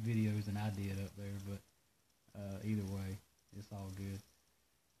of these videos than I did up there, but either way, it's all good.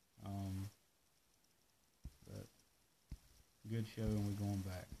 But good show, and we're going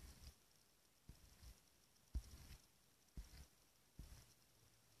back.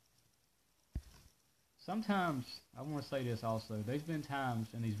 Sometimes, I want to say this also, there's been times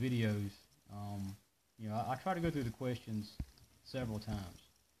in these videos, you know, I try to go through the questions several times,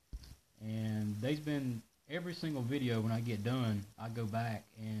 and there's been, every single video when I get done, I go back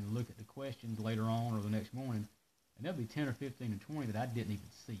and look at the questions later on or the next morning, and there'll be 10 or 15 or 20 that I didn't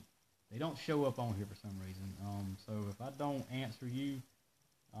even see. They don't show up on here for some reason, so if I don't answer you,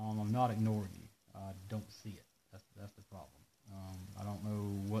 I'm not ignoring you. I don't see it. That's the problem. I don't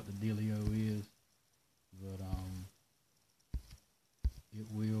know what the dealio is, but it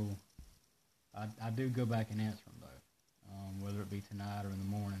will. I do go back and answer them though, whether it be tonight or in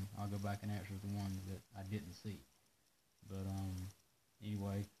the morning. I'll go back and answer the ones that I didn't see. But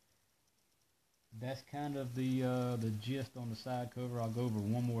anyway, that's kind of the gist on the side cover. I'll go over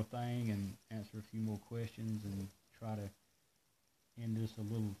one more thing and answer a few more questions and try to end this a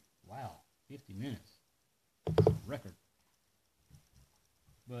little. Wow, 50 minutes, record.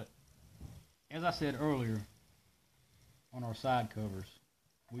 But as I said earlier, on our side covers,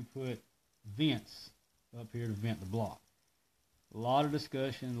 we put vents up here to vent the block. A lot of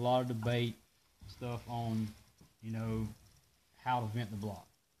discussion, a lot of debate, stuff on, you know, how to vent the block.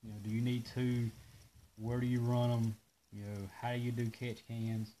 You know, do you need to? Where do you run them? You know, how do you do catch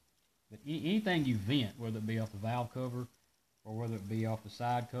cans? But anything you vent, whether it be off the valve cover or whether it be off the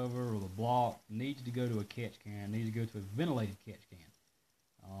side cover or the block, needs to go to a catch can, needs to go to a ventilated catch can.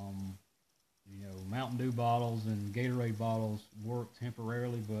 You know, Mountain Dew bottles and Gatorade bottles work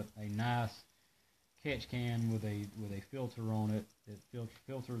temporarily, but a nice catch can with a filter on it that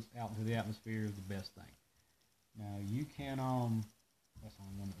filters out into the atmosphere is the best thing. Now you can that's the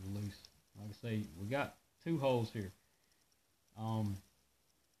only one that was loose. Like I say, we got two holes here.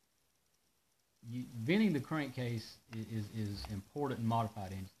 Venting the crankcase is important in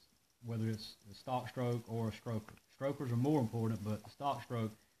modified engines, whether it's a stock stroke or a stroker. Strokers are more important, but the stock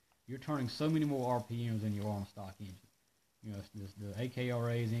stroke, you're turning so many more RPMs than you are on a stock engine. You know, the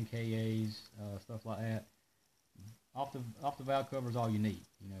AKRAs, NKAs, stuff like that. Off the valve cover is all you need.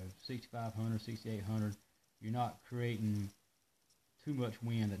 You know, 6,500, 6,800. You're not creating too much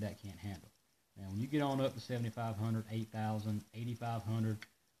wind that can't handle. Now, when you get on up to 7,500, 8,000, 8,500,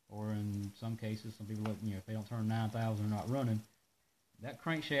 or in some cases, some people, you know, if they don't turn 9,000, they're not running. That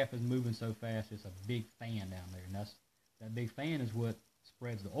crankshaft is moving so fast, it's a big fan down there, and that big fan is what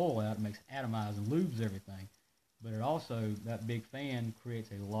spreads the oil out. It makes it atomize and lubes everything, but it also, that big fan creates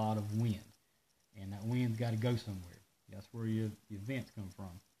a lot of wind, and that wind's got to go somewhere. That's where your vents come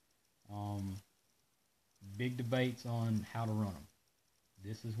from. Big debates on how to run them.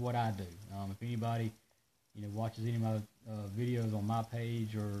 This is what I do. If anybody, you know, watches any of my videos on my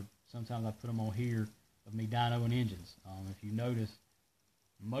page, or sometimes I put them on here of me dynoing engines. If you notice,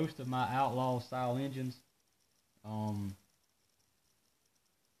 most of my outlaw style engines,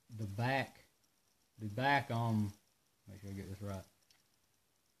 the back, make sure I get this right.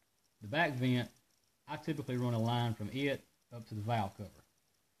 The back vent, I typically run a line from it up to the valve cover.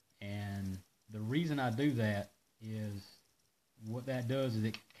 And the reason I do that is, what that does is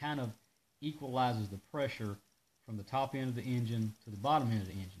it kind of equalizes the pressure from the top end of the engine to the bottom end of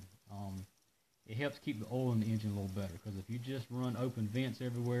the engine. It helps keep the oil in the engine a little better, because if you just run open vents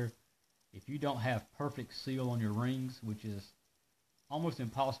everywhere, if you don't have perfect seal on your rings, which is almost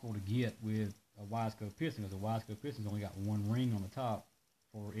impossible to get with a wide scope piston, because a wide scope piston's only got one ring on the top,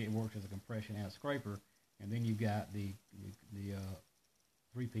 for it works as a compression and a scraper, and then you've got the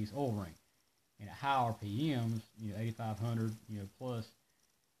three-piece oil ring. And at high RPMs, you know, 8,500, you know, plus,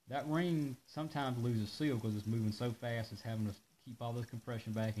 that ring sometimes loses seal because it's moving so fast, it's having to keep all this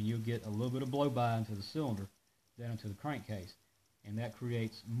compression back, and you'll get a little bit of blow by into the cylinder down into the crankcase, and that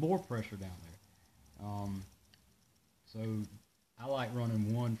creates more pressure down there. So I like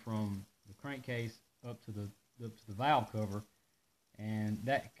running one from the crankcase up to the valve cover, and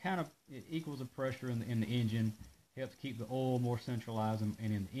that kind of it equals the pressure in the engine, helps keep the oil more centralized and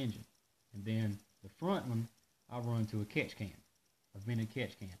in the engine. And then the front one I run to a catch can, a vented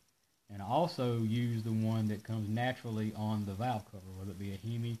catch can. And I also use the one that comes naturally on the valve cover, whether it be a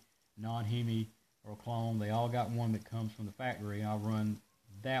Hemi, non-Hemi, or a clone. They all got one that comes from the factory, and I'll run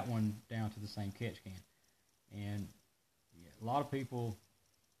that one down to the same catch can. And a lot of people,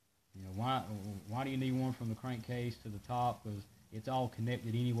 you know, why do you need one from the crankcase to the top? Because it's all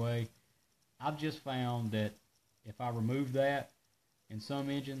connected anyway. I've just found that if I remove that, in some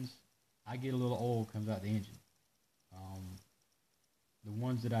engines, I get a little oil comes out the engine. The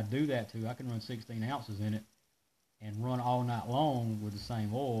ones that I do that to, I can run 16 ounces in it and run all night long with the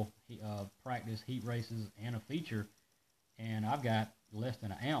same oil, practice heat races and a feature, and I've got less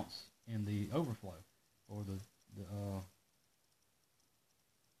than an ounce in the overflow, or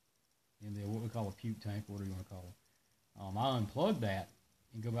in the what we call a puke tank, whatever you want to call it. I unplug that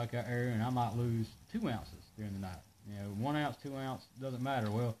and go back out there, and I might lose 2 ounces during the night. You know, 1 ounce, 2 ounce, doesn't matter.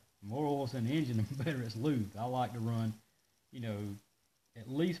 Well, the more oil's in the engine, the better it's lubed. I like to run, you know, at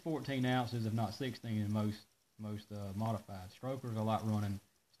least 14 ounces, if not 16, in most modified strokers. I like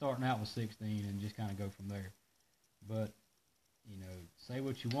starting out with 16 and just kind of go from there. But, you know, say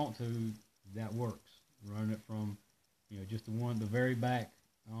what you want to, that works. Running it from, you know, just the very back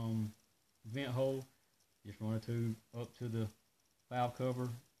vent hole, just run it up to the valve cover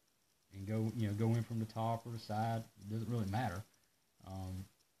and go in from the top or the side. It doesn't really matter.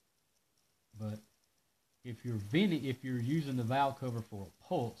 But if you're using the valve cover for a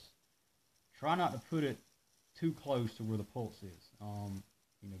pulse, try not to put it too close to where the pulse is.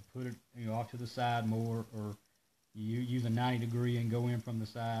 You know, put it, you know, off to the side more, or you use a 90 degree and go in from the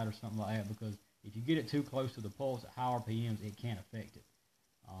side or something like that, because if you get it too close to the pulse at high RPMs, it can affect it.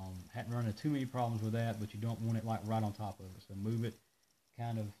 Hadn't run into too many problems with that, but you don't want it like right on top of it. So move it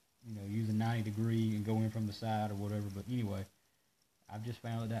kind of, you know, use a 90 degree and go in from the side or whatever. But anyway, I've just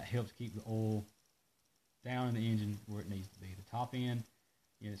found that helps keep the oil down in the engine where it needs to be. The top end,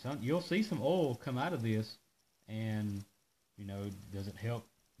 you know, you'll see some oil come out of this, and, you know, does it help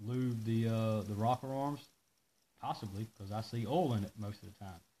lube the rocker arms? Possibly, because I see oil in it most of the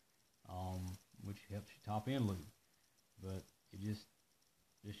time, which helps your top end lube. But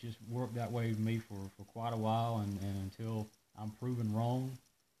it's just worked that way with me for quite a while, and until I'm proven wrong,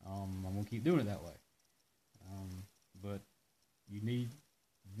 I'm gonna keep doing it that way. But you need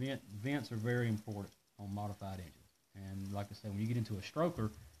vents are very important on modified engines. And like I said, when you get into a stroker,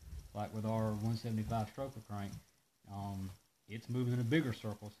 like with our 175 stroker crank, it's moving in a bigger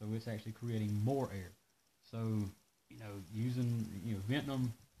circle, so it's actually creating more air. So, you know, venting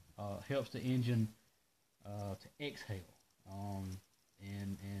them helps the engine to exhale,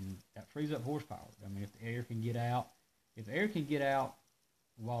 and that frees up horsepower. I mean, if the air can get out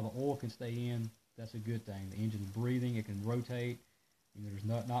while the oil can stay in, that's a good thing. The engine's breathing, it can rotate. You know, there's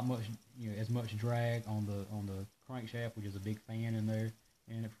not much, you know, as much drag on the crankshaft, which is a big fan in there,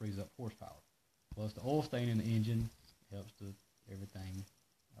 and it frees up horsepower. Plus, the oil staying in the engine helps to everything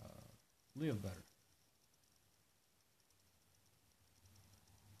live better.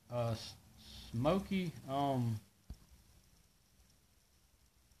 Smokey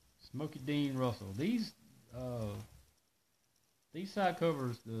Dean Russell. These side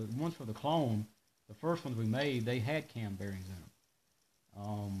covers, the ones for the clone, the first ones we made, they had cam bearings in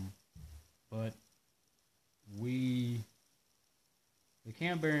them. But the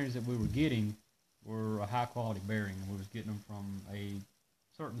cam bearings that we were getting were a high quality bearing, and we was getting them from a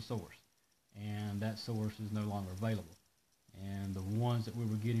certain source, and that source is no longer available. And the ones that we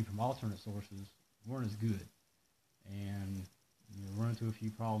were getting from alternate sources weren't as good, and you know, run into a few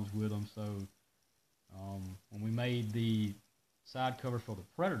problems with them. So when we made the side cover for the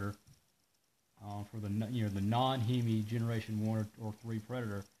Predator, for the non-Hemi Generation 1 or 3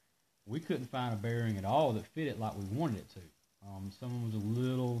 Predator, we couldn't find a bearing at all that fit it like we wanted it to. Some was a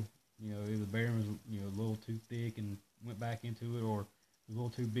little, you know, either the bearing was, you know, a little too thick and went back into it, or a little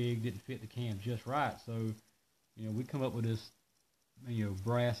too big, didn't fit the cam just right. So, you know, we come up with this, you know,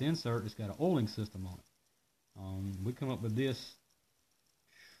 brass insert that's got an oiling system on it. We come up with this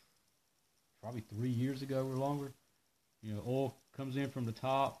probably 3 years ago or longer. You know, oil comes in from the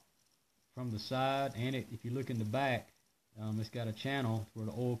top, from the side, and if you look in the back, it's got a channel where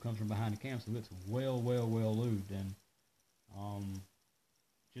the oil comes from behind the cam, so it's well lubed. And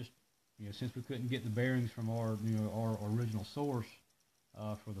just, you know, since we couldn't get the bearings from our original source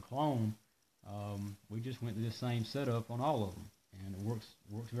for the clone, we just went through the same setup on all of them, and it works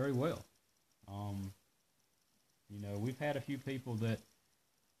very well. You know, we've had a few people that,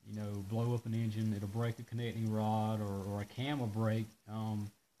 you know, blow up an engine, it'll break a connecting rod, or a cam will break,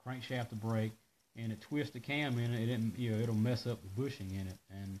 crankshaft will break, and it twists the cam in it, you know, it'll mess up the bushing in it,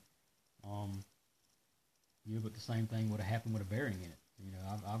 and you know, but the same thing would have happened with a bearing in it. You know,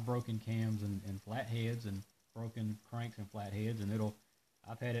 I've broken cams and flatheads, and broken cranks and flatheads, and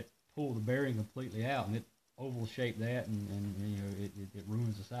I've had it pull the bearing completely out, and it oval shape that, and you know, it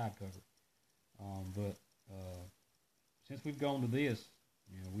ruins the side cover. But since we've gone to this,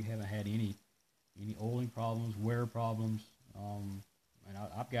 you know, we haven't had any oiling problems, wear problems. And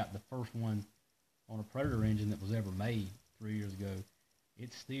I've got the first one on a Predator engine that was ever made 3 years ago.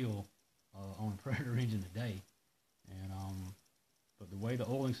 It's still on a Predator engine today. And but the way the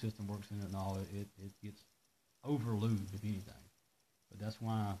oiling system works in it and all, it gets over-lubed, if anything. But that's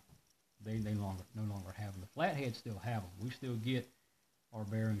why they no longer have them. The flatheads still have them. We still get our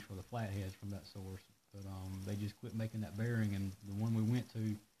bearings for the flatheads from that source. But they just quit making that bearing, and the one we went to,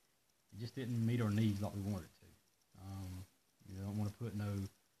 it just didn't meet our needs like we wanted it to. You don't want to put no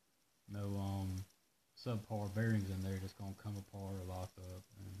subpar bearings in there that's going to come apart or lock up.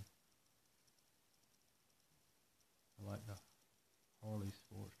 And I like the Harley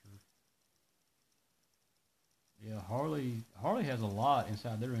Sportster. Yeah, Harley has a lot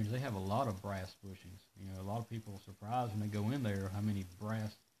inside their engine. They have a lot of brass bushings. You know, a lot of people are surprised when they go in there how many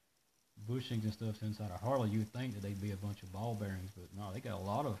brass bushings and stuff inside a Harley. You would think that they'd be a bunch of ball bearings, but no, they got a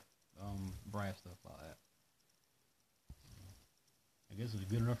lot of brass stuff like that. I guess if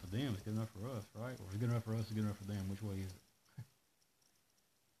it's good enough for them, it's good enough for us, right? Or if it's good enough for us, it's good enough for them. Which way is it?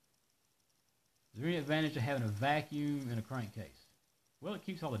 Is there any advantage to having a vacuum in a crankcase? Well, it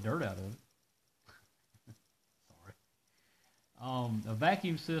keeps all the dirt out of it. Sorry. A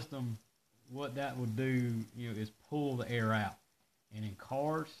vacuum system, what that would do, you know, is pull the air out. And in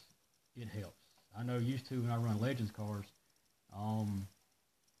cars, it helps. I know used to when I run Legends cars,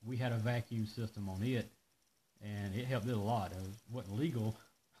 we had a vacuum system on it, and it helped it a lot. It wasn't legal,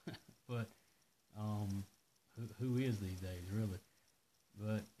 but who is these days, really?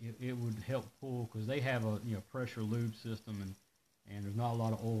 But it would help pull, because they have a pressure lube system, and there's not a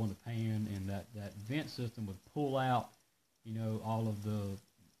lot of oil in the pan, and that vent system would pull out, all of the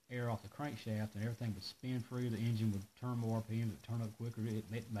air off the crankshaft, and everything would spin free. The engine would turn more RPMs, it would turn up quicker.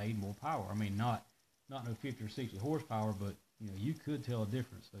 It made more power. I mean, not no 50 or 60 horsepower, but you could tell a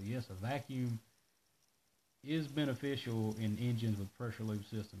difference. So yes, a vacuum is beneficial in engines with pressure lube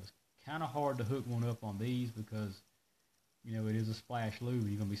system. It's kind of hard to hook one up on these because it is a splash lube.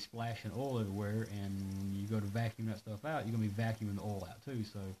 You're gonna be splashing oil everywhere, and when you go to vacuum that stuff out, you're gonna be vacuuming the oil out too.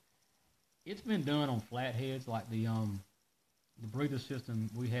 So it's been done on flatheads, like the breather system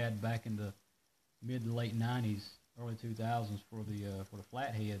we had back in the mid to late 90s, early 2000s for the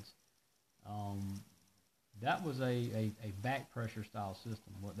flatheads. That was a back pressure style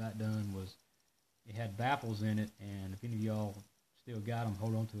system. What that done was it had baffles in it, and if any of y'all still got them,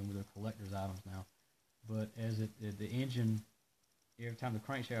 hold on to them. They're collector's items now. But as the engine, every time the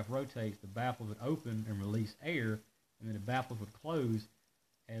crankshaft rotates, the baffle would open and release air, and then the baffle would close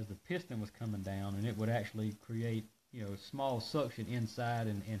as the piston was coming down, and it would actually create small suction inside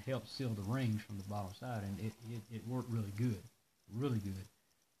and help seal the rings from the bottom side, and it worked really good, really good.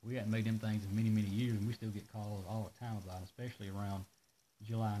 We hadn't made them things in many years, and we still get calls all the time about it, especially around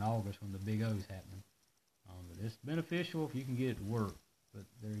July and August when the Big O's happening. But it's beneficial if you can get it to work, but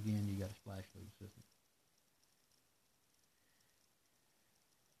there again, you got a splash lube system.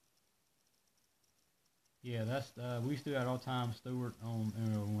 Yeah, that's we used to do that all the time, Stuart, on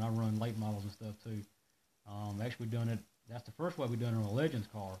when I run late models and stuff too. Actually done it. That's the first way we done it on a Legends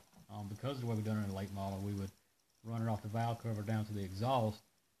car. Because of the way we done it in a late model, we would run it off the valve cover down to the exhaust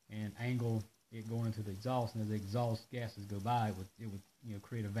and angle it going into the exhaust, and as the exhaust gases go by, it would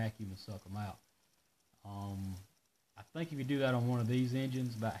create a vacuum and suck them out. I think if you do that on one of these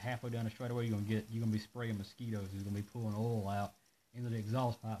engines, about halfway down the straightaway, you're gonna be spraying mosquitoes. You're gonna be pulling oil out into the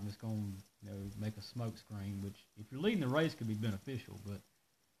exhaust pipe, and it's gonna make a smoke screen, which if you're leading the race could be beneficial, but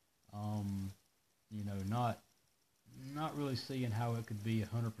not really seeing how it could be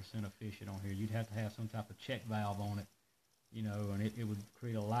 100% efficient on here. You'd have to have some type of check valve on it, and it would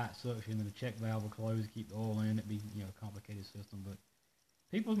create a light suction, and the check valve would close to keep the oil in. It'd be a complicated system, but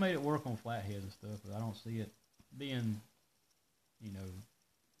people's made it work on flatheads and stuff, but I don't see it being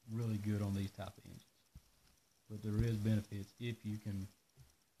really good on these type of engines. But there is benefits if you can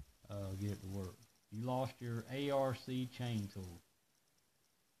get it to work. You lost your ARC chain tool.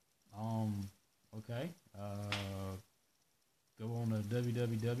 Okay. Go on to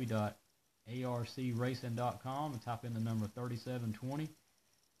www.arc arcracing.com and type in the number 3720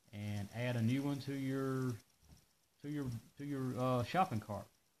 and add a new one to your shopping cart.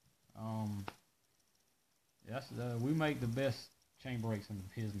 We make the best chain brakes in the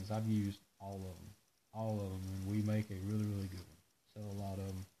business. I've used all of them, and we make a really, really good one. Sell a lot of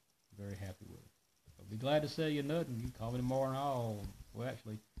them. Very happy with it. I'll be glad to sell you nothing. You can call me tomorrow and well,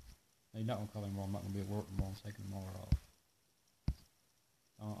 actually, they're not going to call me tomorrow. I'm not going to be at work tomorrow. I'm taking tomorrow off.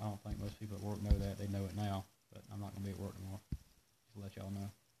 I don't think most people at work know that. They know it now, but I'm not going to be at work tomorrow. Just to let y'all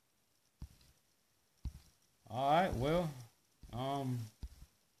know. Alright, well,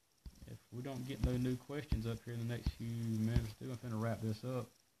 if we don't get no new questions up here in the next few minutes or two, I'm going to wrap this up.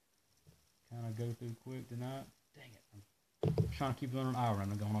 Kind of go through quick tonight. Dang it. I'm trying to keep it under an hour,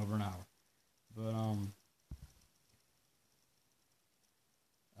 and I'm going over an hour. But,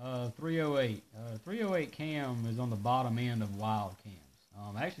 308. 308 cam is on the bottom end of wild cams.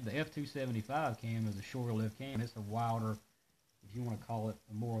 Actually, the F275 cam is a shorter lived cam. It's a wilder, if you want to call it,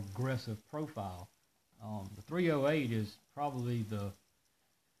 a more aggressive profile. The 308 is probably the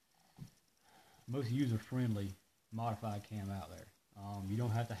most user-friendly modified cam out there. You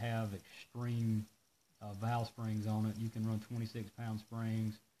don't have to have extreme valve springs on it. You can run 26-pound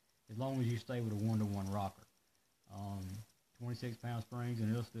springs as long as you stay with a 1-to-1 rocker. 26-pound springs,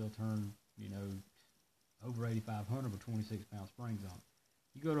 and it'll still turn, over 8,500 with 26-pound springs on it.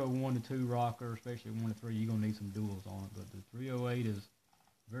 You go to a 1-to-2 rocker, especially a 1-to-3, you're going to need some duals on it. But the 308 is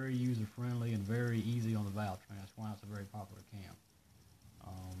very user-friendly and very easy on the valve train. That's why it's a very popular cam.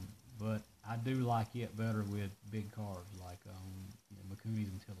 But I do like it better with big cars like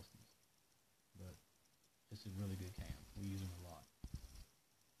McCoonies and Tillotons. But this is a really good cam. We use them a lot.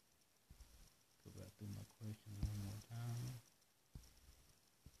 Go back through my questions one more time.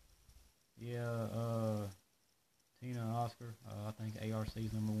 Yeah, Tina and Oscar, I think ARC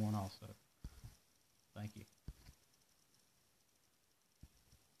is #1 also. Thank you.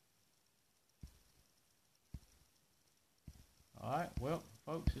 Alright, well,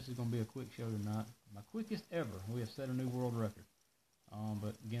 folks, this is going to be a quick show tonight. My quickest ever. We have set a new world record.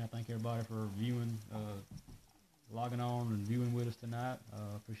 But again, I thank everybody for viewing, logging on and viewing with us tonight.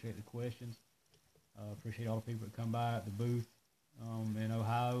 Appreciate the questions. Appreciate all the people that come by at the booth in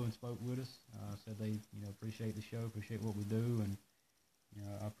Ohio and spoke with us. Said they, appreciate the show, appreciate what we do, and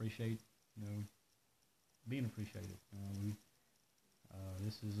I appreciate, being appreciated.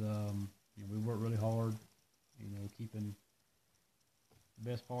 This is, we work really hard, keeping the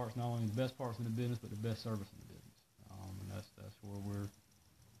best parts, not only the best parts in the business, but the best service in the business. And that's where we're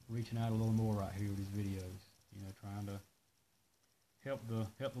reaching out a little more right here with these videos, trying to help the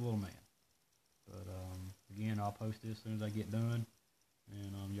little man. But again, I'll post this as soon as I get done,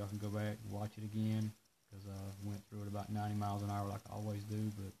 and y'all can go back and watch it again, because I went through it about 90 miles an hour like I always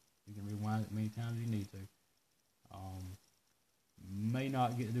do, but you can rewind it many times as you need to. May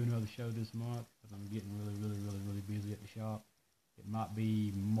not get to do another show this month because I'm getting really, really, really, really busy at the shop. It might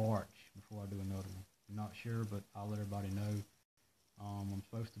be March before I do another one. I'm not sure, but I'll let everybody know. I'm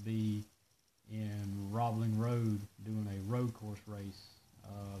supposed to be in Robbling Road doing a road course race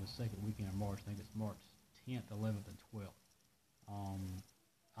the second weekend of March. I think it's March 10th, 11th, and 12th.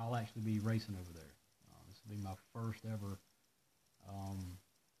 I'll actually be racing over there. This will be my first ever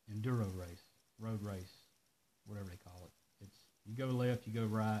enduro race, road race, whatever they call it. You go left, you go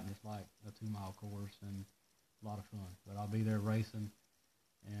right, and it's like a 2-mile course and a lot of fun. But I'll be there racing,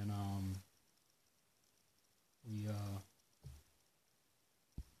 and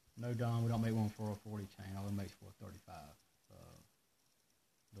no, Don, we don't make one for a 40 chain. I only make for a 35.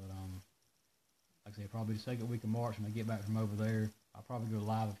 But like I say, probably the second week of March when I get back from over there. I'll probably go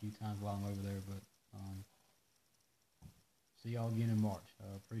live a few times while I'm over there. But see y'all again in March.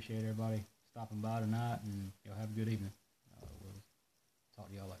 Appreciate everybody stopping by tonight, and y'all have a good evening.